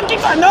the monkey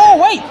flip. No,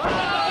 wait.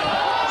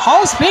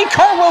 Host B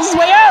cartwheels his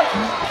way out.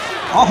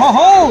 Oh ho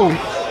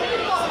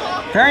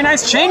ho. Very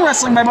nice chain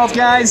wrestling by both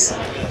guys.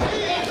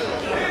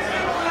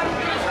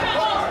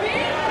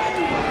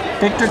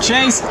 Victor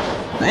Chase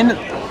and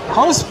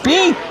Host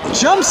B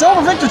jumps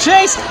over Victor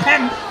Chase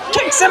and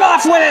kicks him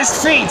off with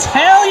his feet.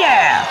 Hell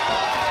yeah!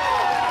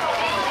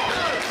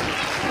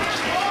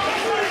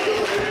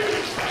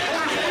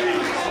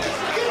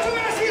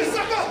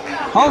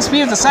 Host B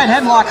with the side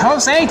headlock.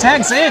 Host A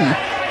tags in.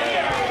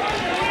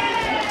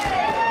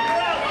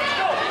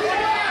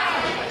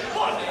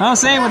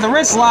 Host A with the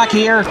wrist lock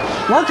here,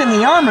 working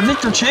the arm of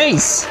Victor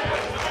Chase.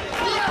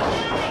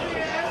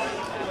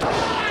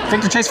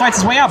 Victor Chase fights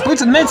his way out,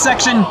 boots in the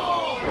midsection.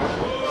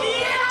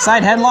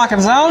 Side headlock of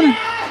his own.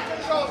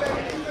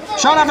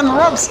 Shot off in the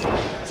ropes.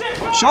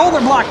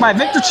 Shoulder block by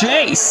Victor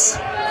Chase.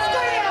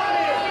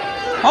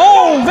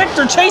 Oh,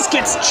 Victor Chase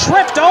gets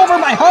tripped over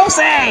by Host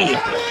A.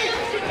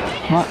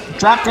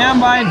 Dropped down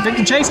by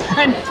Victor Chase,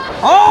 and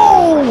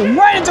oh,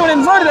 right into an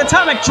inverted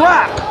atomic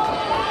drop.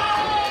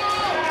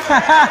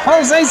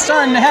 Jose's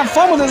starting to have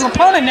fun with his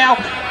opponent now.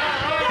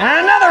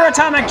 And another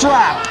atomic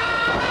drop.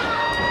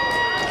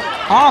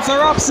 Off the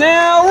ropes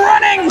now,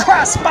 running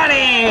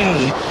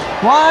crossbody.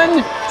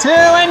 1, 2,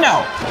 and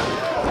no.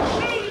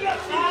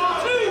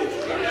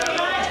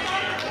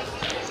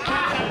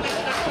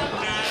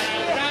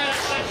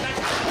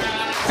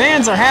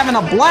 Fans are having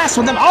a blast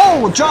with him.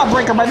 Oh,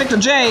 jawbreaker by Victor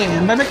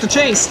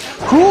Chase.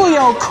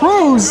 Julio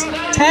Cruz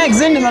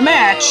tags into the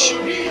match.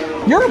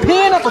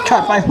 European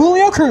uppercut by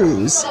Julio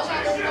Cruz.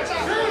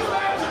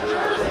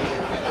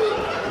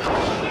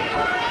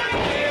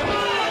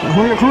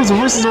 Julio Cruz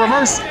reverses the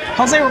reverse.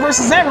 Jose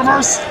reverses that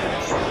reverse.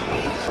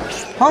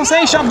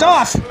 Jose shoved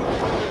off.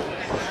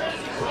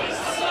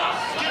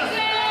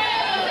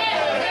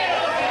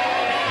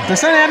 They're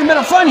starting to have a bit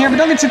of fun here, but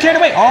don't get too carried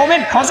away. Oh,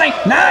 man, Jose,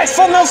 nice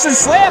full Nelson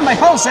slam by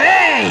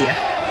Jose.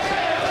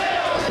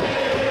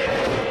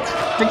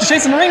 Victor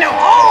Chase in the ring now.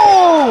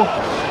 Oh!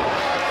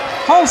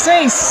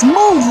 Jose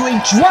smoothly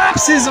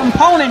drops his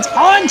opponent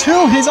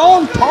onto his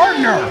own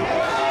partner.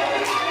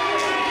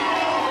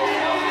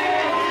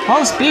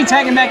 Host B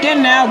tagging back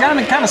in now. Got him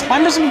in kind of a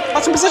spine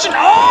busting position.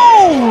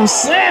 Oh!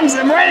 Slams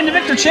him right into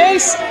Victor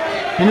Chase.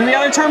 Into the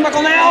other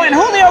turnbuckle now, and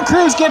Julio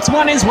Cruz gets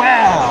one as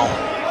well.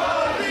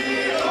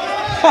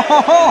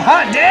 Oh,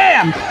 hot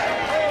damn!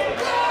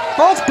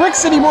 Both Brick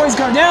City Boys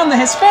go down. The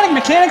Hispanic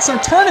Mechanics are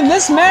turning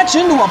this match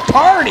into a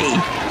party.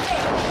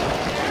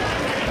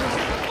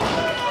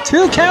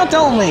 2 count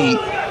only.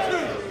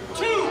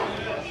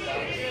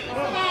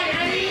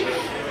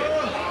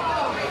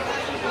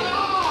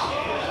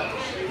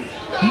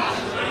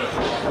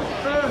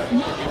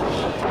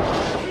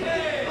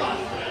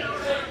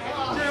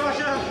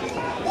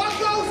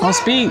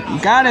 Host B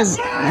got his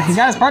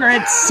partner.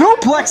 It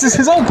suplexes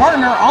his own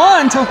partner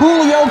onto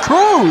Julio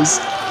Cruz.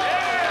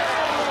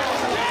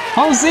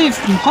 Jose's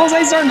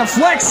starting to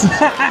flex.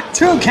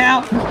 2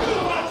 count.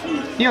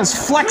 He was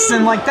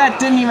flexing like that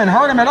didn't even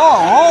hurt him at all.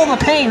 All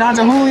the pain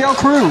onto Julio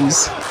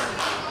Cruz.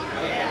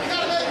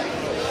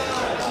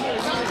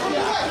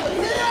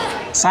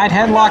 Side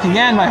headlock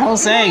again by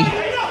Jose.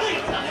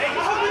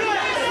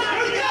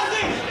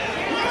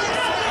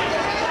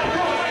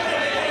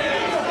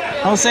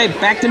 Jose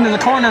backed into the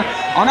corner.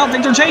 Oh no,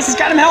 Victor Chase has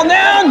got him held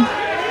down.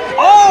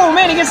 Oh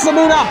man, he gets the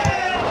boot up.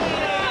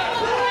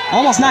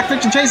 Almost knocked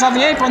Victor Chase off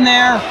the apron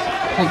there.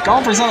 Hey,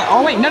 going for something.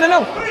 Oh, wait,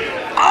 no.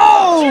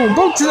 Oh,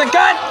 boot to the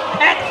gut.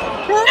 And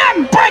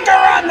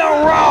neckbreaker on the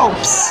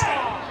ropes.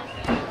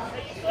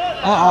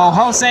 Uh-oh,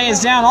 Jose is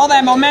down. All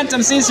that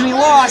momentum seems to be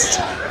lost.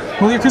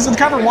 Julio Cruz with the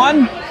cover.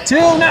 1, 2,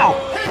 no.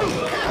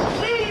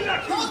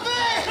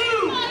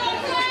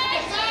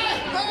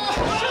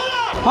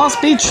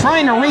 Speed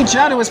trying to reach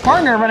out to his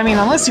partner, but I mean,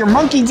 unless you're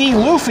Monkey D.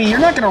 Luffy, you're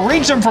not going to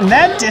reach him from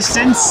that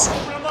distance.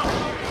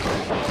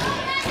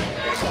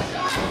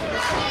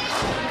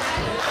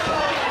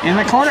 In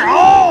the corner.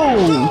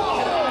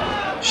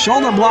 Oh!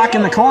 Shoulder block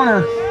in the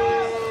corner.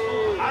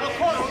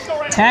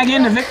 Tag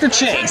into Victor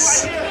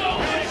Chase.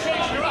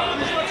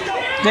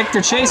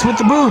 Victor Chase with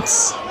the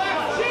boots.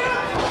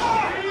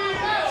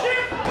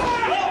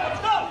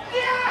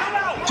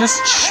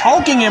 Just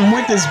choking him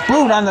with his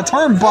boot on the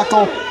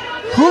turnbuckle.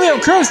 Julio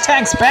Cruz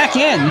tags back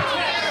in.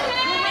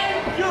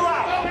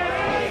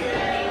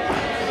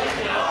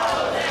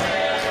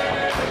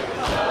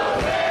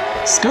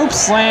 Scoop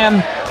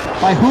slam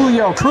by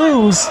Julio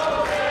Cruz.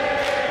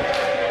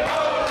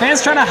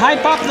 Fans trying to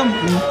hype up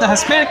the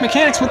Hispanic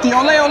Mechanics with the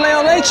ole ole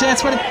ole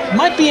chants, but it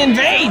might be in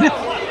vain.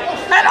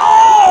 And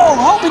oh!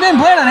 Hope he didn't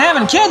plan on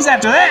having kids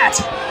after that.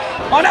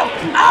 Oh no!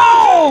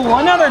 Oh!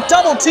 Another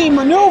double team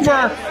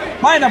maneuver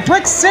by the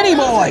Brick City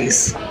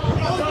Boys.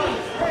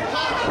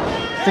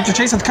 Victor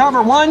Chase with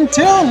cover. 1,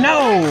 2,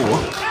 no!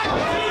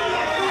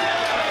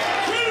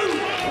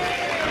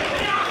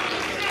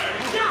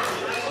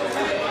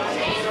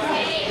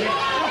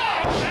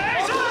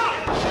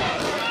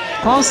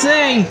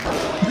 Jose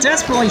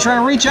desperately trying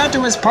to reach out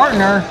to his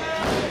partner.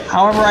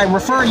 However, I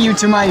refer you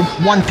to my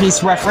One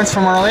Piece reference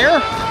from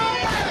earlier.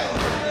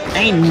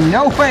 Ain't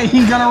no way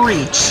he gonna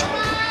reach.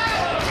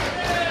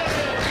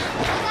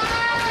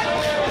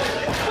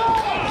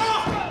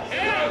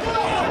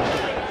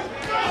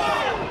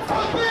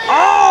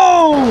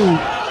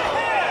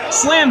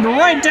 Slammed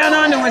right down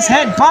onto his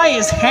head by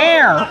his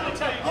hair.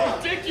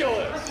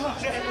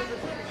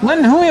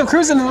 Letting Julio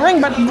Cruz into the ring,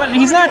 but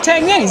he's not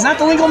tagged in. He's not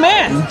the legal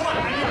man.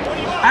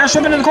 Irish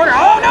whip into the corner.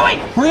 Oh, no, wait.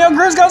 Julio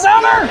Cruz goes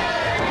over.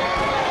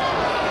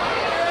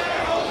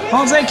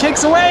 Jose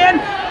kicks away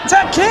and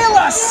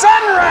Tequila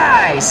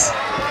Sunrise.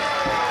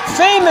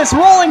 Famous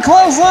rolling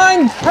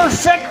clothesline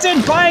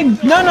perfected by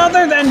none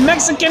other than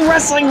Mexican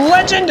wrestling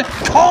legend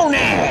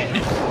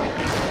Conan.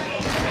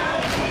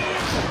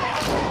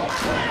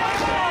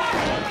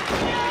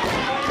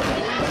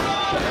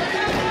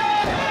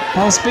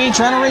 Speed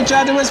trying to reach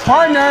out to his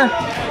partner.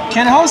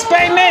 Can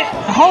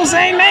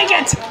Jose make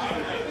it?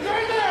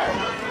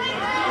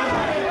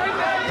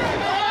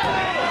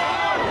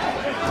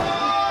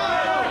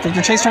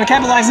 Victor Chase trying to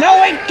capitalize. No,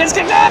 wait, gets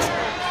kicked off.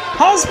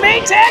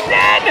 Speed tagged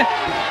in.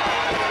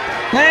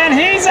 And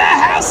he's a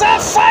house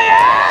of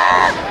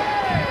fire.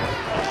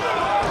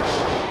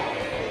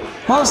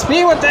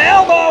 Speed with the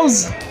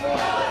elbows.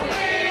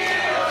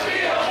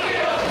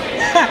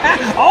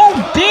 Oh,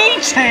 B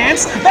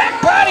chance!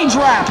 Back body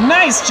drop!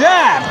 Nice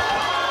job!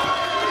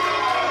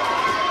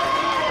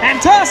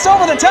 And tossed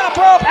over the top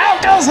rope,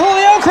 out goes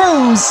Julio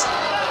Cruz!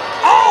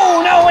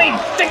 Oh, no, wait!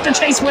 Victor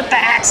Chase with the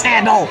axe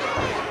handle!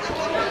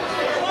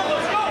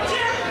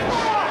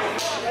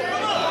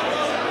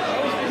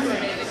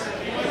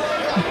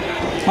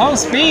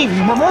 Speed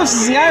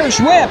reverses the Irish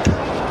whip!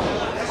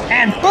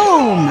 And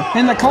boom!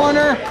 In the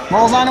corner,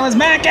 rolls onto his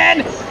back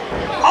end.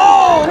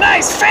 Oh,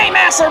 nice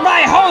Fameasser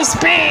by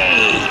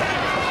Speed!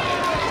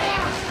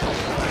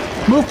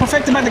 Move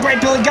perfected by the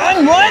great Billy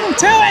Gunn. 1,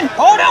 2, and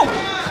oh no!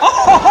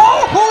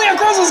 Oh, Julio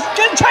Cruz is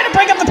trying to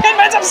break up the pin,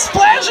 but ends up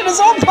splashing his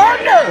own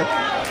partner!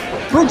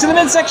 Boot to the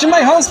midsection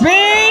by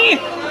Speed!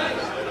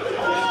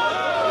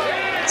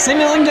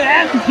 Signaling to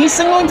that. He's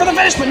signaling for the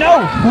finish, but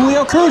no!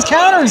 Julio Cruz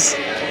counters!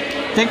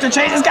 Victor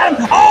Chase has got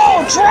him.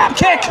 Oh, drop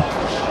kick!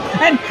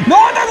 And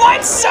Northern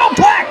Lights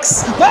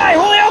suplex by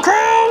Julio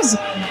Cruz!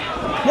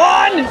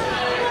 1,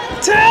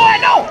 2,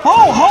 and no!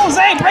 Oh,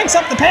 Jose breaks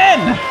up the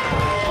pin!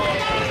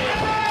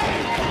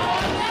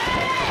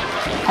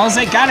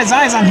 Jose got his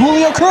eyes on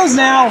Julio Cruz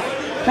now!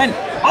 And,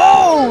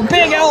 oh,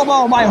 big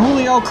elbow by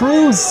Julio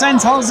Cruz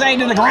sends Jose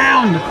to the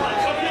ground!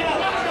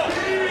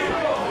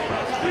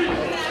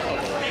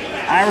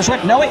 Irish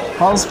whip, no wait,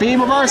 Speed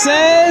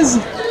reverses!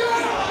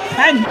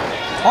 And,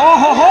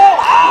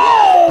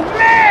 oh,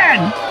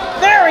 man!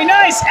 Very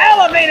nice,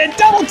 elevated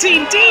double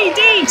team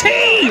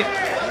DDT!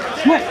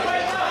 What?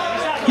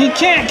 He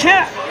can't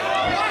count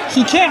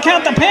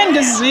the pin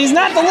because he's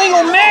not the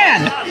legal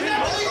man.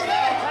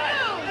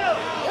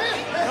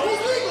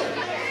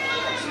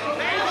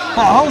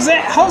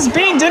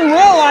 Speed didn't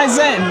realize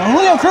that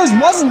Julio Cruz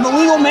wasn't the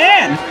legal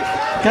man.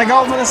 Gonna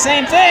go for the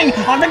same thing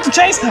on Victor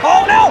Chase.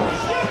 Oh no!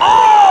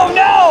 Oh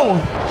no!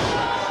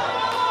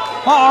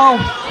 Uh-oh.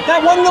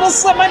 That one little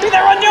slip might be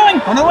their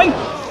undoing. Oh no, wait.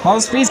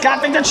 Speed's got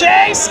Victor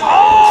Chase.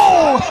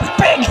 Oh!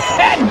 Big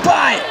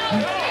headbutt!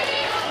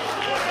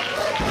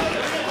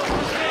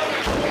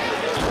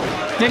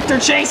 Victor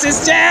Chase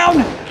is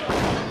down.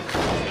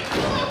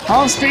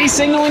 Speed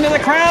signaling to the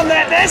crowd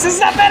that this is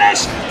the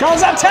finish.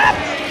 Goes up top.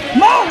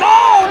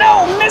 Oh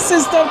no!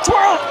 Misses the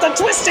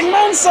twisting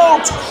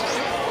moonsault.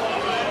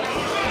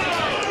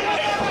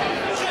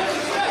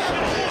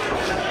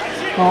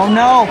 Oh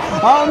no!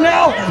 Oh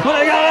no!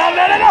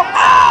 No!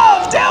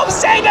 Oh!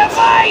 Doomsday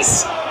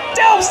device!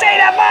 Doomsday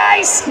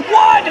device! 1,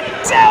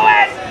 2,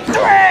 and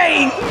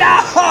 3!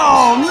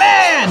 No,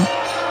 man!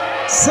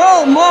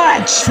 So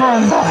much for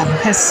the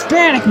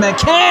Hispanic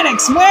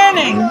Mechanics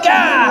winning!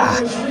 Gah!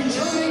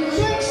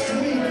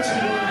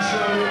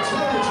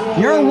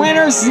 Your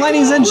winners,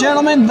 ladies and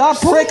gentlemen, the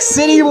Brick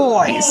City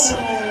Boys.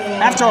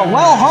 After a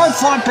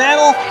hard-fought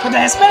battle, but the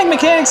Hispanic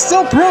Mechanics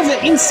still prove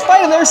that in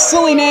spite of their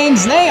silly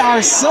names, they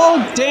are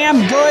so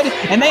damn good,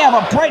 and they have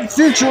a bright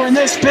future in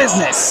this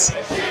business.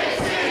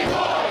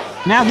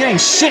 Now getting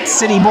shit,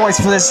 City Boys,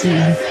 for this.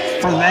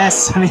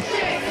 I mean,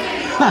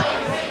 huh.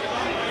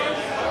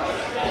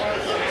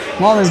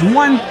 Well, there's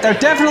one. They're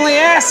definitely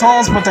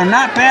assholes, but they're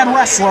not bad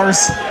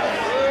wrestlers.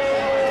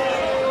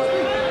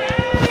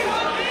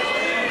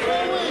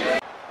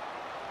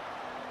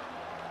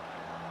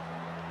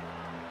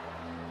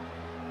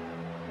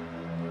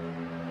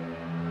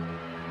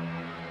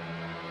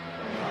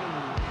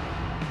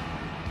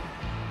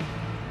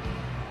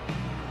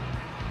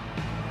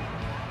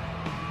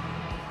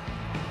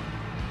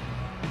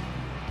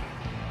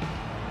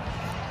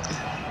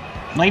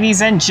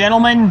 Ladies and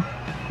gentlemen,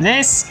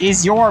 this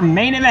is your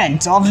main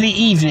event of the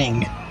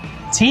evening.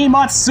 Team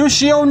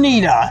Atsushi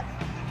Onita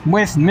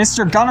with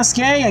Mr.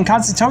 Ganosuke and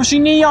Katsutoshi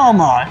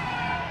Niyama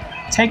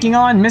taking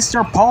on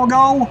Mr.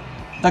 Pogo,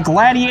 the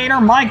Gladiator,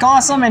 Mike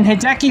Awesome, and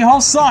Hideki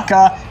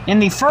Hosaka in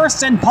the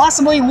first and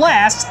possibly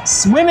last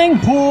swimming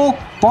pool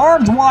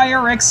barbed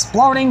wire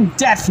exploding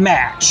death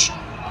match.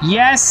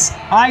 Yes,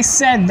 I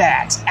said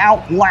that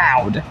out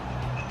loud.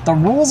 The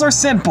rules are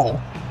simple.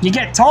 You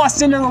get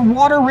tossed into the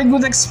water rigged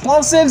with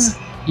explosives,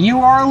 you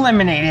are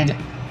eliminated,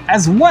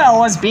 as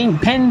well as being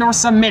pinned or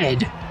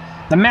submitted.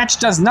 The match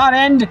does not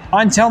end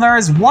until there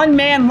is one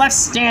man left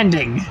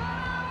standing.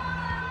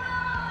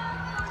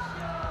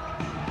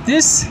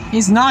 This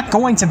is not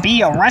going to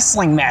be a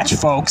wrestling match,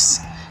 folks.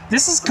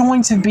 This is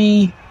going to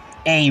be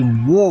a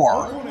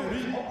war.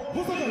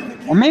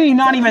 Or maybe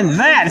not even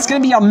that, it's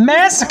going to be a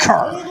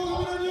massacre.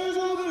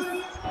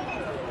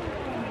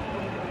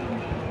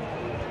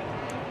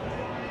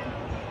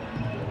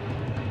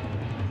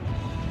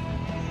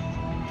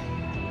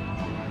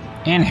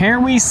 And here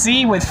we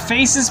see, with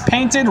faces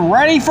painted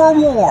ready for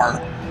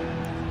war,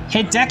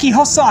 Hideki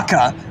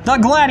Hosaka, the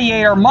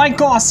Gladiator, Mike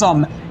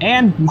Awesome,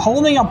 and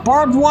holding a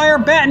barbed wire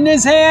bat in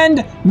his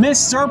hand,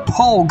 Mr.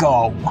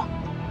 Pogo.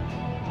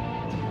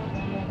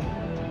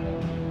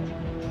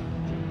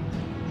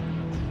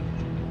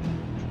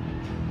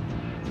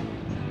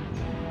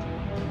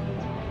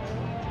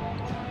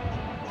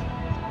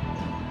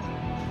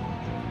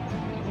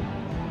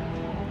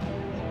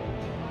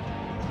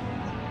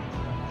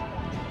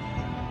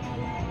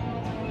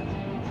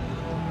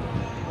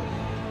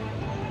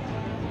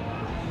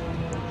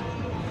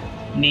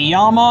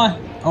 Niyama,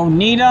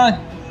 Onita,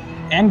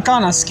 and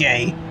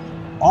Ganosuke,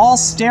 all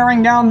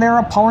staring down their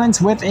opponents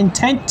with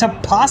intent to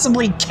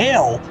possibly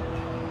kill.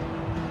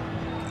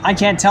 I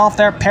can't tell if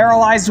they're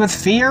paralyzed with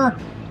fear,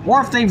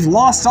 or if they've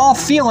lost all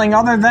feeling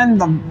other than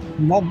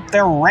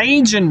their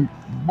rage and,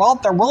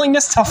 their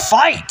willingness to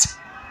fight.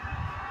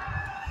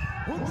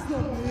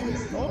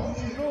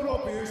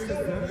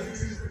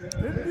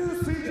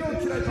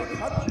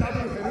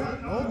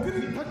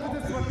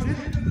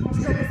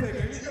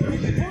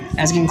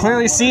 As you can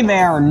clearly see,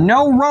 there are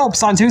no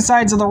ropes on two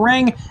sides of the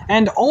ring,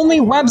 and only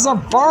webs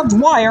of barbed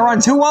wire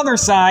on two other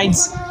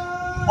sides.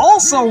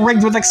 Also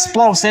rigged with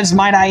explosives,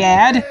 might I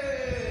add.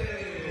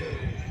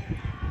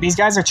 These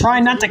guys are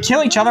trying not to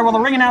kill each other while the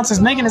ring announcer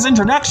is making his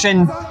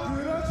introduction.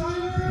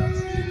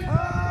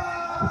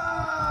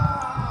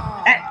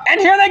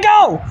 And here they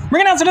go!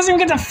 Ring announcer doesn't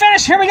even get to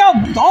finish. Here we go.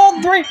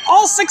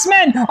 All 6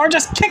 men are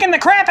just kicking the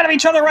crap out of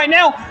each other right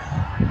now.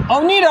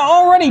 Onita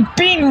already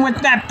beaten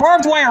with that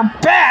barbed wire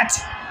bat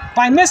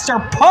by Mr.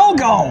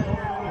 Pogo.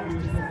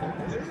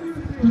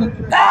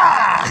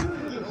 Ah!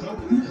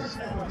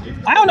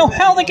 I don't know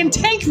how they can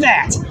take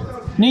that.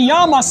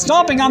 Niyama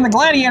stomping on the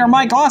Gladiator,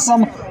 Mike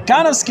Awesome.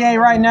 Ganosuke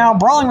right now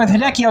brawling with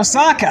Hideki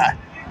Hosaka.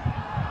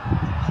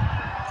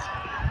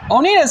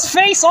 Onita's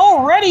face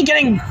already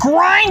getting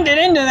grinded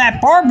into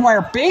that barbed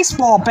wire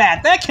baseball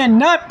bat. That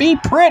cannot be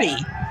pretty.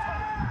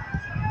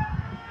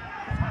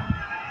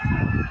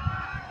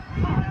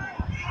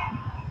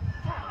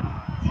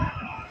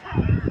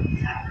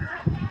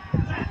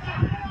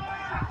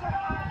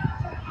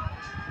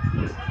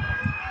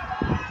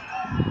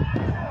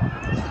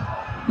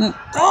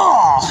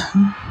 Oh!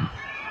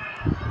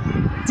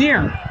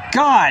 Dear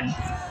God.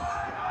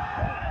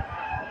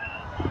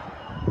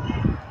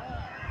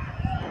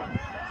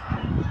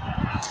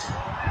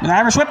 An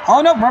Irish whip.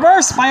 Oh no,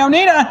 reverse by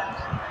Onita.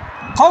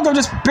 Pogo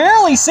just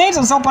barely saves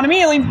himself from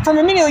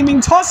immediately being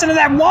tossed into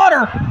that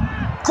water,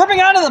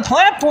 gripping onto the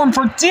platform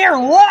for dear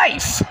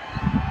life.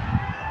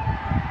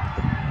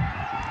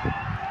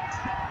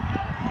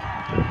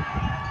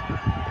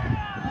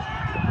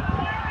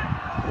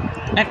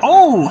 And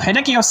oh,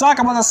 Hideki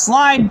Osaka with a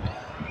slide.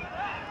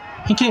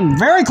 He came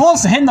very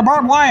close to hitting the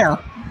barbed wire.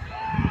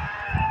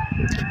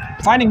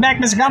 Fighting back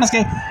Mr.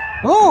 Ganosuke.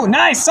 Ooh,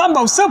 nice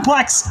Sambo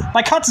suplex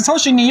by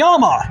Katsutoshi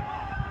Niyama.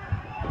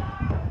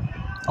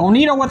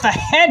 Onita with the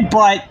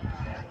headbutt.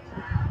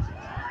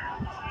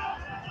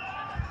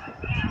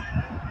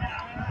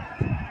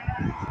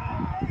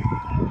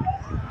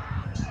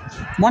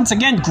 Once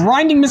again,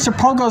 grinding Mr.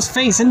 Pogo's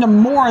face into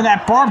more of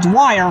that barbed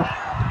wire.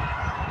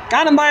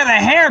 Got him by the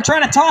hair,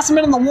 trying to toss him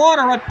into the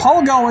water, but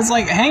Pogo is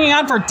like hanging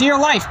on for dear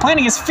life,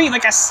 planting his feet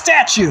like a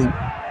statue.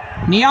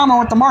 Niyama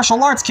with the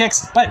martial arts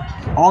kicks, but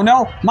oh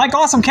no, Mike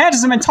Awesome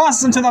catches him and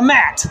tosses him to the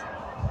mat.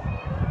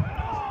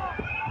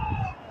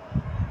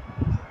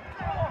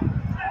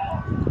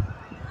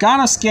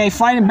 Ganosuke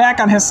fighting back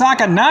on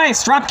Hisaka.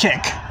 Nice drop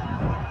kick.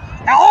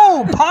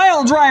 Oh,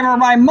 pile driver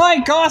by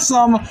Mike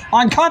Awesome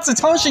on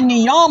Katsutoshi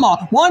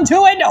Niyama. 1,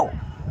 2, and no.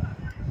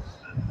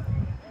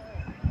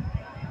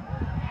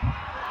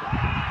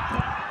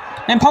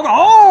 And Pogo,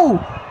 oh!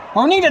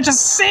 Onita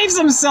just saves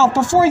himself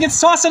before he gets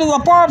tossed into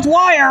the barbed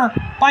wire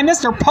by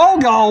Mr.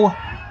 Pogo.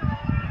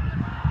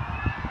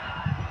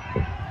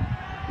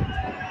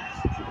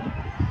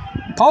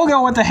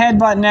 Pogo with the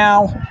headbutt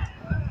now.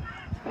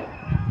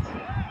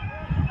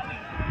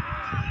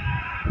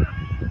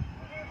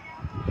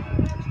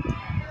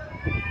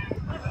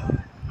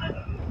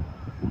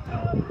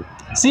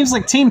 Seems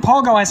like Team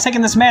Pogo has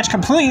taken this match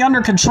completely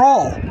under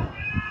control.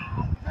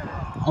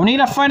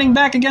 Onita fighting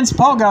back against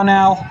Pogo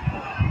now.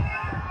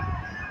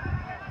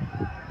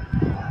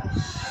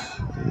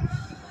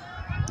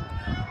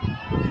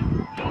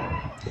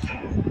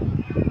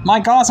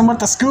 Mike Awesome with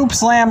the scoop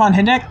slam on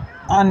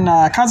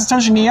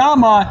Katsutoshi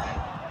Niyama.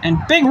 And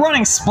big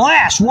running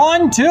splash.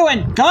 1, 2,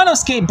 and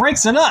Ganosuke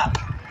breaks it up.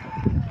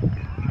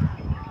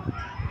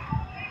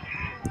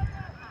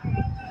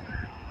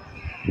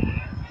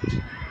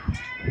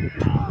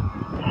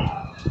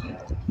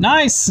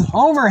 Nice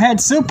overhead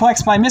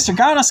suplex by Mr.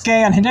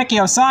 Ganosuke on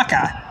Hideki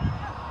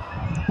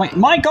Osaka. Wait,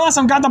 Mike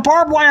Awesome got the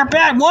barbed wire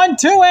bat. 1,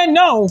 2, and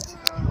no.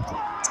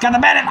 He's got the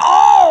bat and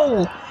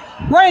oh!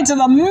 Right into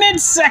the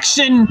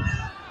midsection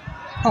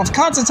of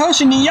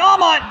Katsutoshi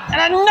Niyama.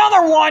 And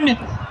another one.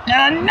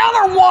 And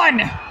another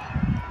one.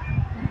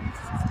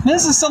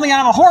 This is something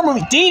out of a horror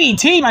movie.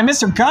 DDT by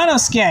Mr.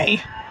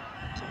 Ganosuke.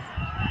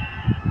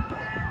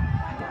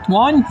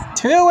 1,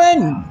 2,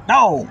 and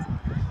no.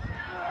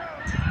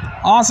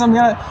 Awesome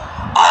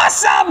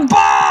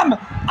bomb!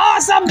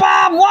 Awesome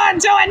bomb! 1,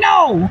 2, and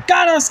no!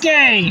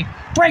 Ganosuke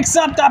breaks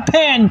up the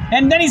pin,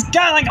 and then he's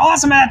got like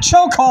Awesome at a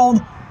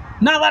chokehold,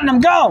 not letting him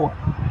go.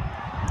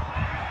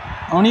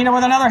 Onita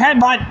with another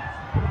headbutt.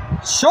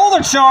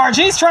 Shoulder charge!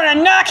 He's trying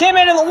to knock him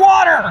into the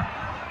water!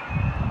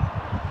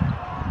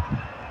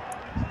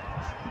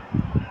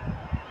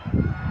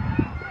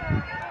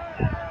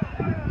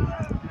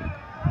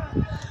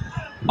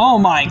 Oh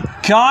my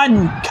god,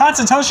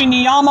 Katsutoshi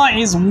Niyama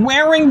is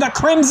wearing the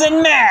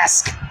Crimson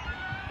Mask!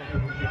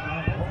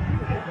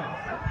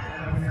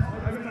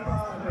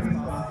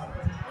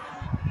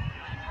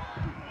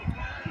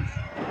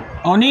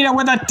 Onita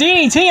with a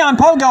DDT on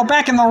Pogo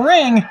back in the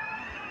ring.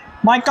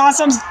 Mike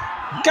Awesome's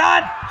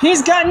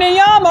he's got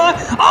Niyama!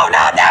 Oh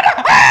no, no,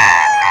 no!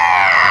 Ah!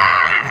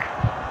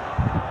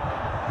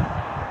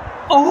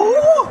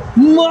 Oh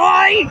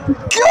my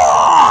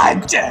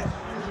god!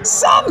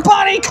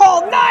 Somebody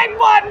call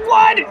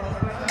 911!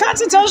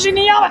 Katsutoshi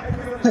Niyama!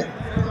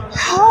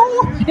 How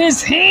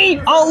is he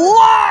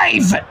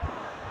alive?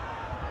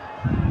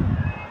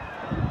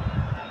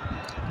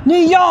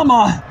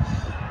 Niyama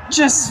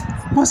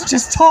was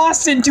just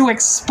tossed into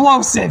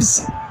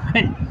explosives.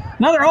 And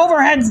another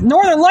overhead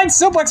Northern Lights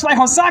suplex by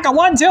Hosaka.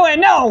 1, 2, and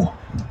no!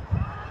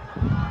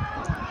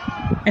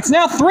 It's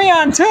now 3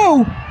 on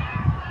 2.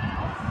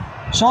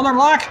 Shoulder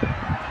block.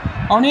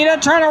 Onita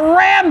trying to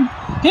ram.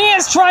 He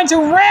is trying to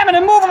ram an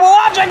immovable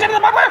object into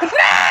the barbed wire.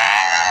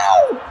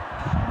 No!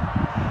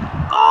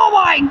 Oh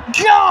my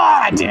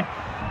god!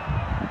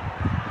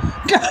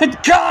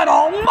 Good God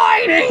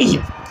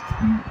Almighty!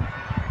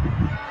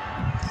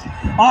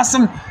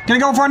 Awesome. Gonna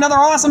go for another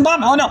awesome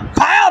bomb. Oh no!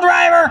 Pile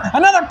driver!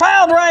 Another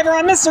pile driver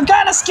on Mr.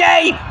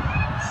 Ganosuke!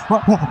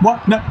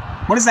 What? No.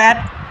 What is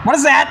that? What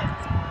is that?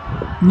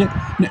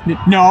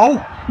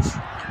 No.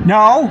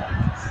 No.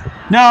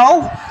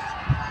 No.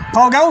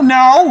 Pogo,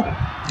 no!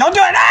 Don't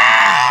do it!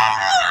 Ah!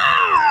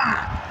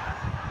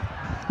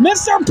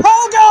 Mr.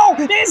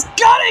 Pogo is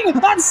gunning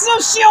on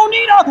Atsushi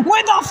Onita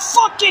with a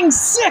fucking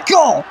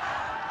sickle!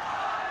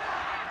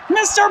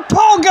 Mr.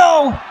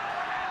 Pogo!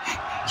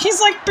 He's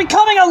like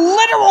becoming a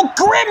literal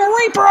Grim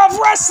Reaper of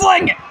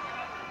wrestling!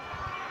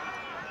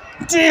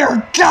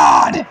 Dear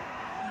God!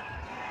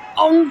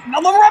 Oh,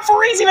 the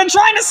referee's even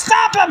trying to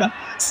stop him!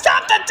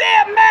 Stop the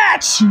damn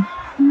match!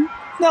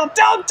 No,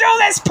 don't do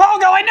this,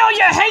 Pogo! I know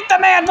you hate the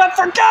man, but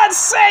for God's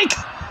sake!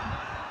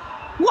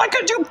 What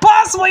could you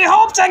possibly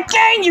hope to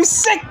gain, you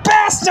sick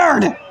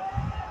bastard?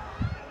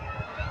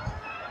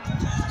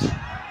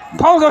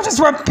 Pogo just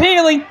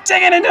repeatedly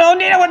digging into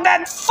Onita with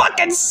that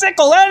fucking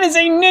sickle. That is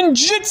a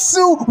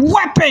ninjutsu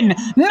weapon,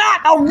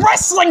 not a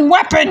wrestling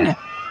weapon.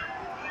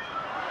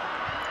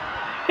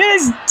 It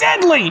is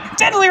deadly,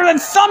 deadlier than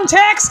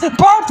thumbtacks,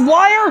 barbed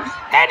wire,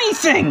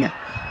 anything.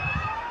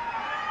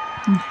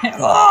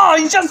 Oh,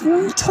 he just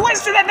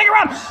twisted that thing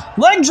around.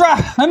 Leg drop.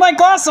 I might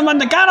go awesome on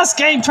the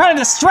Naganosuke trying to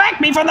distract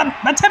me from the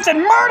attempted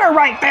murder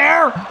right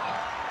there.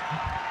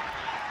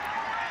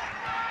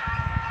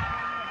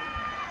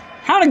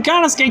 How did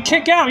Naganosuke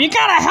kick out? You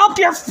gotta help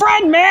your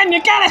friend, man.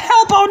 You gotta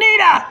help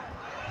Onita.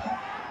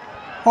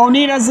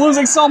 Onita's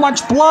losing so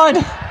much blood.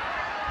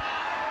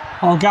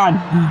 Oh, God.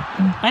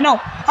 I know.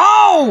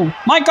 Oh!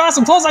 Mike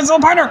Awesome clothesline his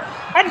own partner.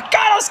 And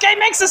Naganosuke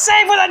makes the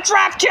save with a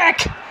drop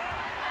kick.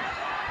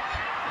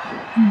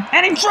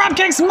 And he drop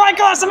kicks Mike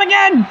Awesome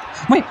again.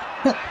 Wait.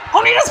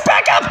 Onita's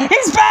back up.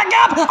 He's back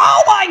up.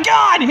 Oh, my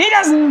God. He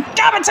doesn't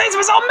compensate for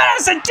his own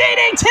medicine.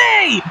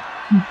 DDT.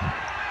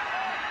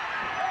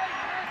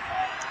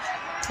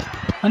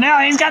 And now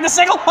he's got the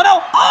single. Oh,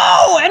 no.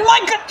 Oh, and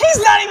Mike, he's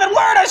not even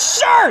wearing a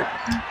shirt.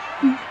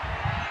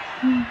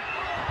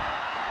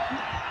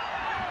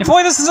 If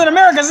only this is in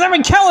America, then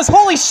we kill his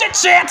holy shit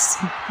chance!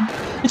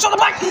 And show the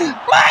black.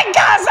 My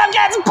Awesome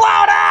gets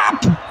blown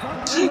up!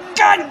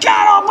 Good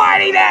God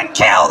Almighty, that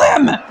killed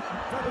him!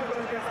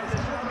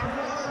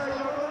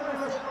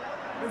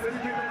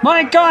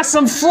 Mike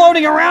Awesome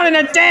floating around in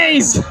a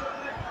daze!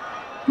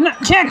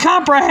 Can't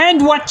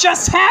comprehend what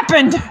just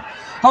happened!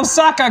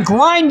 Hosaka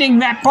grinding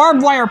that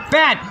barbed wire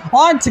bat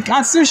onto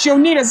Atsushi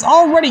Onita's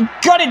already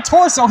gutted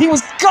torso. He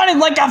was gutted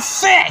like a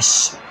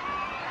fish!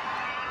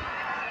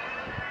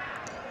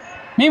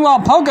 Meanwhile,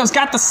 Pogo's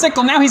got the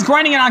sickle. Now he's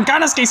grinding it on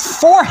Naganosuke's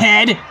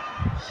forehead.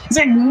 He's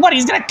like, what?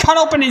 He's gonna cut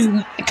open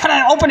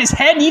his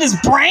head and eat his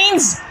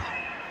brains?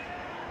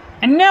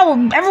 And now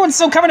everyone's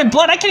still covered in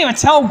blood. I can't even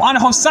tell on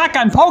Hosaka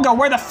and Pogo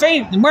where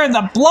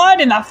the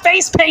blood and the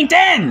face paint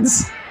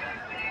ends.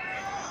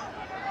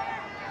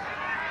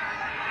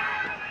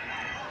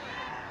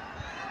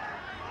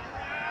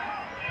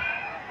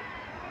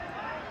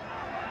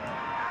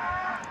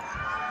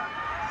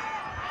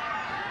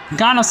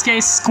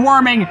 Naganosuke's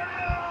squirming.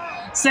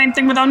 Same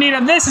thing with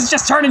Onita. This has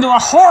just turned into a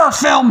horror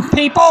film,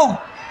 people!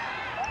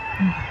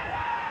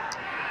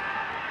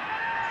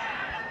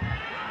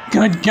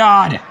 Good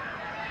God.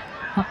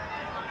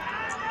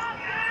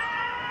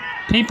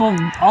 People,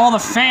 all the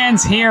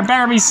fans here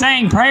better be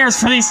saying prayers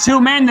for these two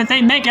men that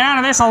they make it out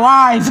of this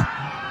alive.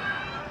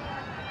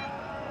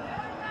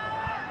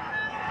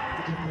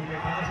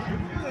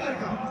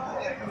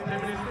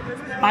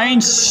 I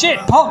mean, shit,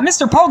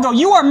 Mr. Pogo,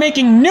 you are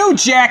making New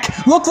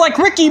Jack look like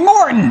Ricky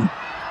Morton.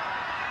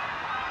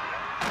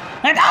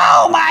 And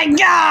oh my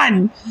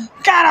God!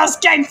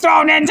 Naganosuke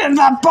thrown into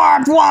the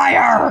barbed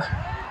wire!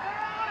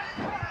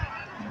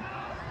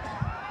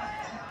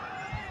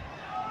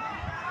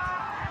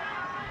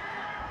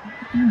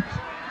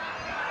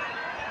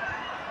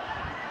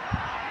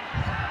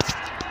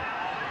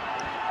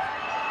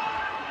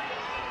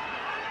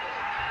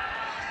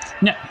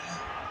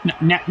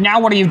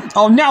 Now what are you?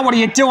 Oh, now what are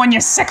you doing,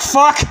 you sick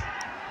fuck?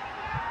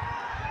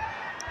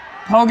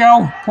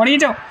 Pogo, what are you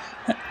doing?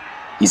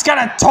 He's got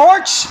a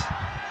torch?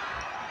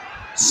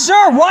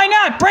 Sure, why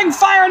not? Bring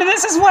fire into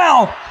this as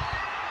well!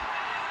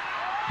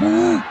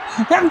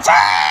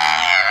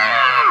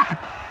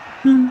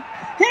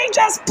 He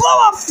just blew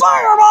a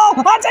fireball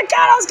on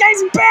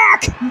Naganosuke's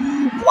back!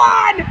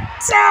 1,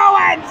 2,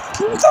 and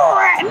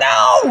 3!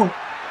 No!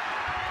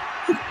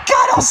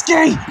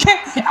 Naganosuke!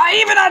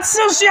 Even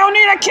Atsushi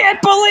Onita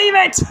can't believe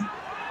it!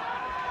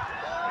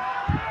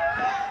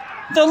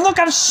 The look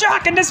of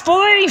shock and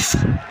disbelief!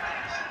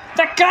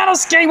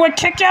 Naganosuke would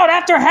kick out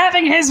after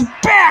having his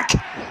back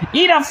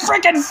eat a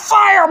freaking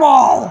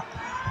fireball!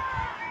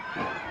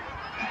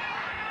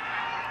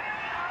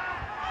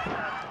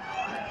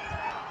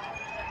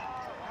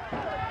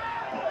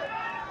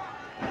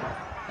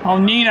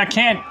 Onita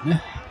can't...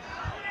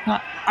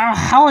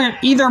 how are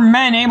either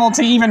men able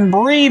to even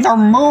breathe or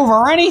move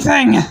or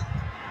anything?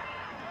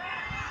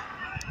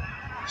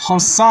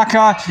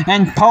 Hosaka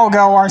and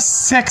Pogo are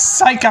sick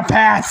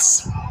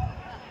psychopaths.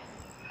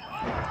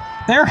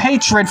 Their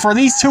hatred for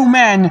these two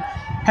men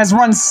has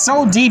run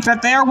so deep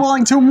that they are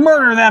willing to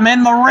murder them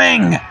in the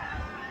ring.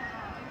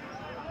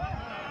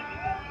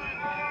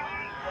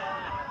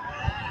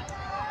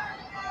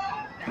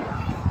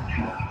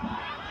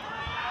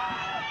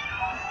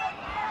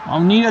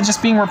 Onita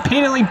just being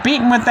repeatedly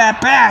beaten with that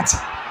bat.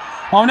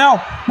 Oh no!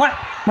 What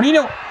do you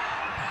do?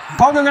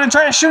 Pogo gonna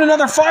try to shoot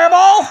another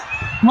fireball?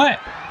 What?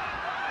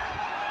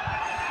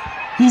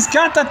 He's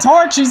got the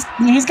torch.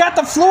 He's got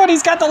the fluid.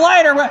 He's got the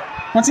lighter.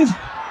 What's he?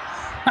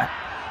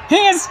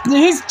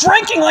 He's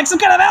drinking like some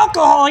kind of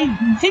alcohol.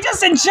 He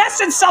just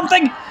ingested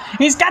something.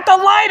 He's got the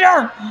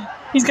lighter.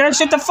 He's gonna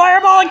shoot the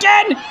fireball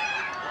again.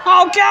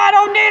 Oh God,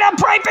 Onita,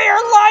 pray for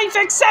your life.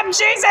 Accept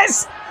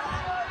Jesus.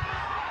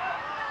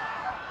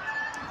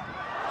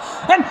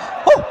 And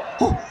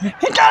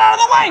he got out of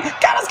the way.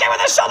 Naganosuke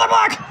with a shoulder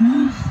block.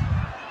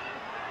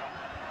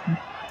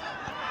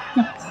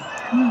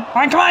 All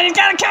right, come on, he's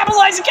gotta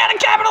capitalize,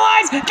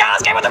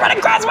 Gallus came with the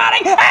running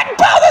crossbody, and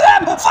both of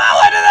them fall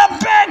into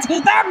the pit!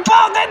 They're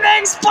both in the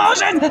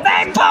explosion!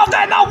 They both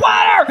in the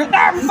water!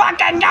 They're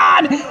fucking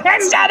gone!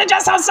 It's down to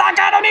just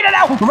Osaka, I don't need it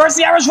now! Reverse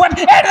the Irish whip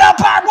into the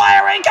barbed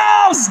wire he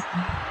goes!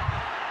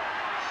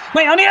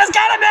 Wait, Onita's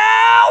got him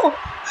now!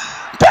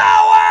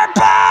 Power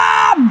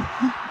bomb!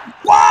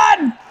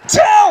 1, 2,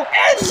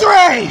 and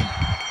 3!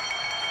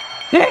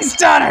 He's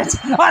done it!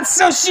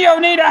 Atsushi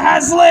Onita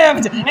has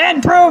lived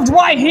and proved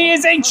why he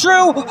is a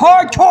true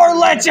hardcore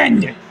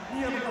legend!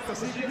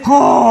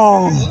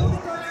 Oh!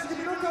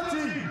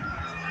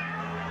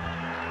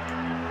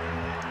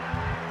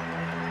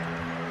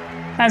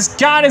 As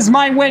God is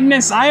my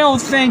witness, I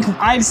don't think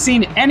I've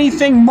seen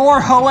anything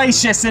more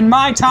hellacious in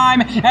my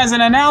time as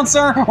an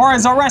announcer or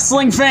as a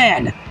wrestling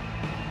fan.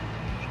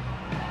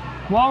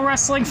 Well,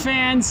 wrestling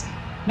fans,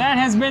 that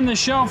has been the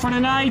show for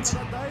tonight.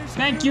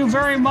 Thank you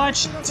very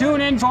much.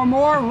 Tune in for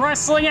more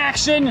wrestling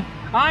action.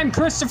 I'm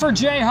Christopher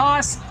J.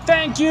 Haas.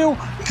 Thank you.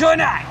 Good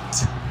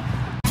night.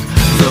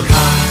 Look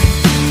high,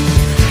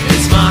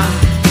 it's my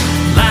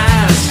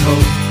last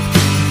hope.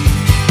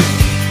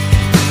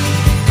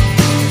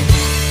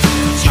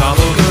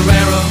 Chavo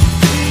Guerrero,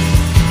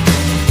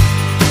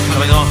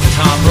 coming off the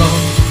top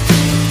rope.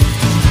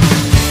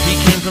 He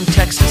came from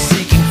Texas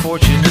seeking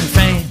fortune and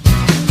fame.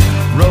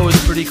 Rose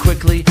pretty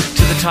quickly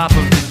to the top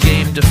of the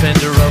game,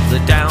 defender of the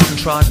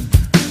downtrodden,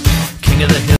 king of the hill.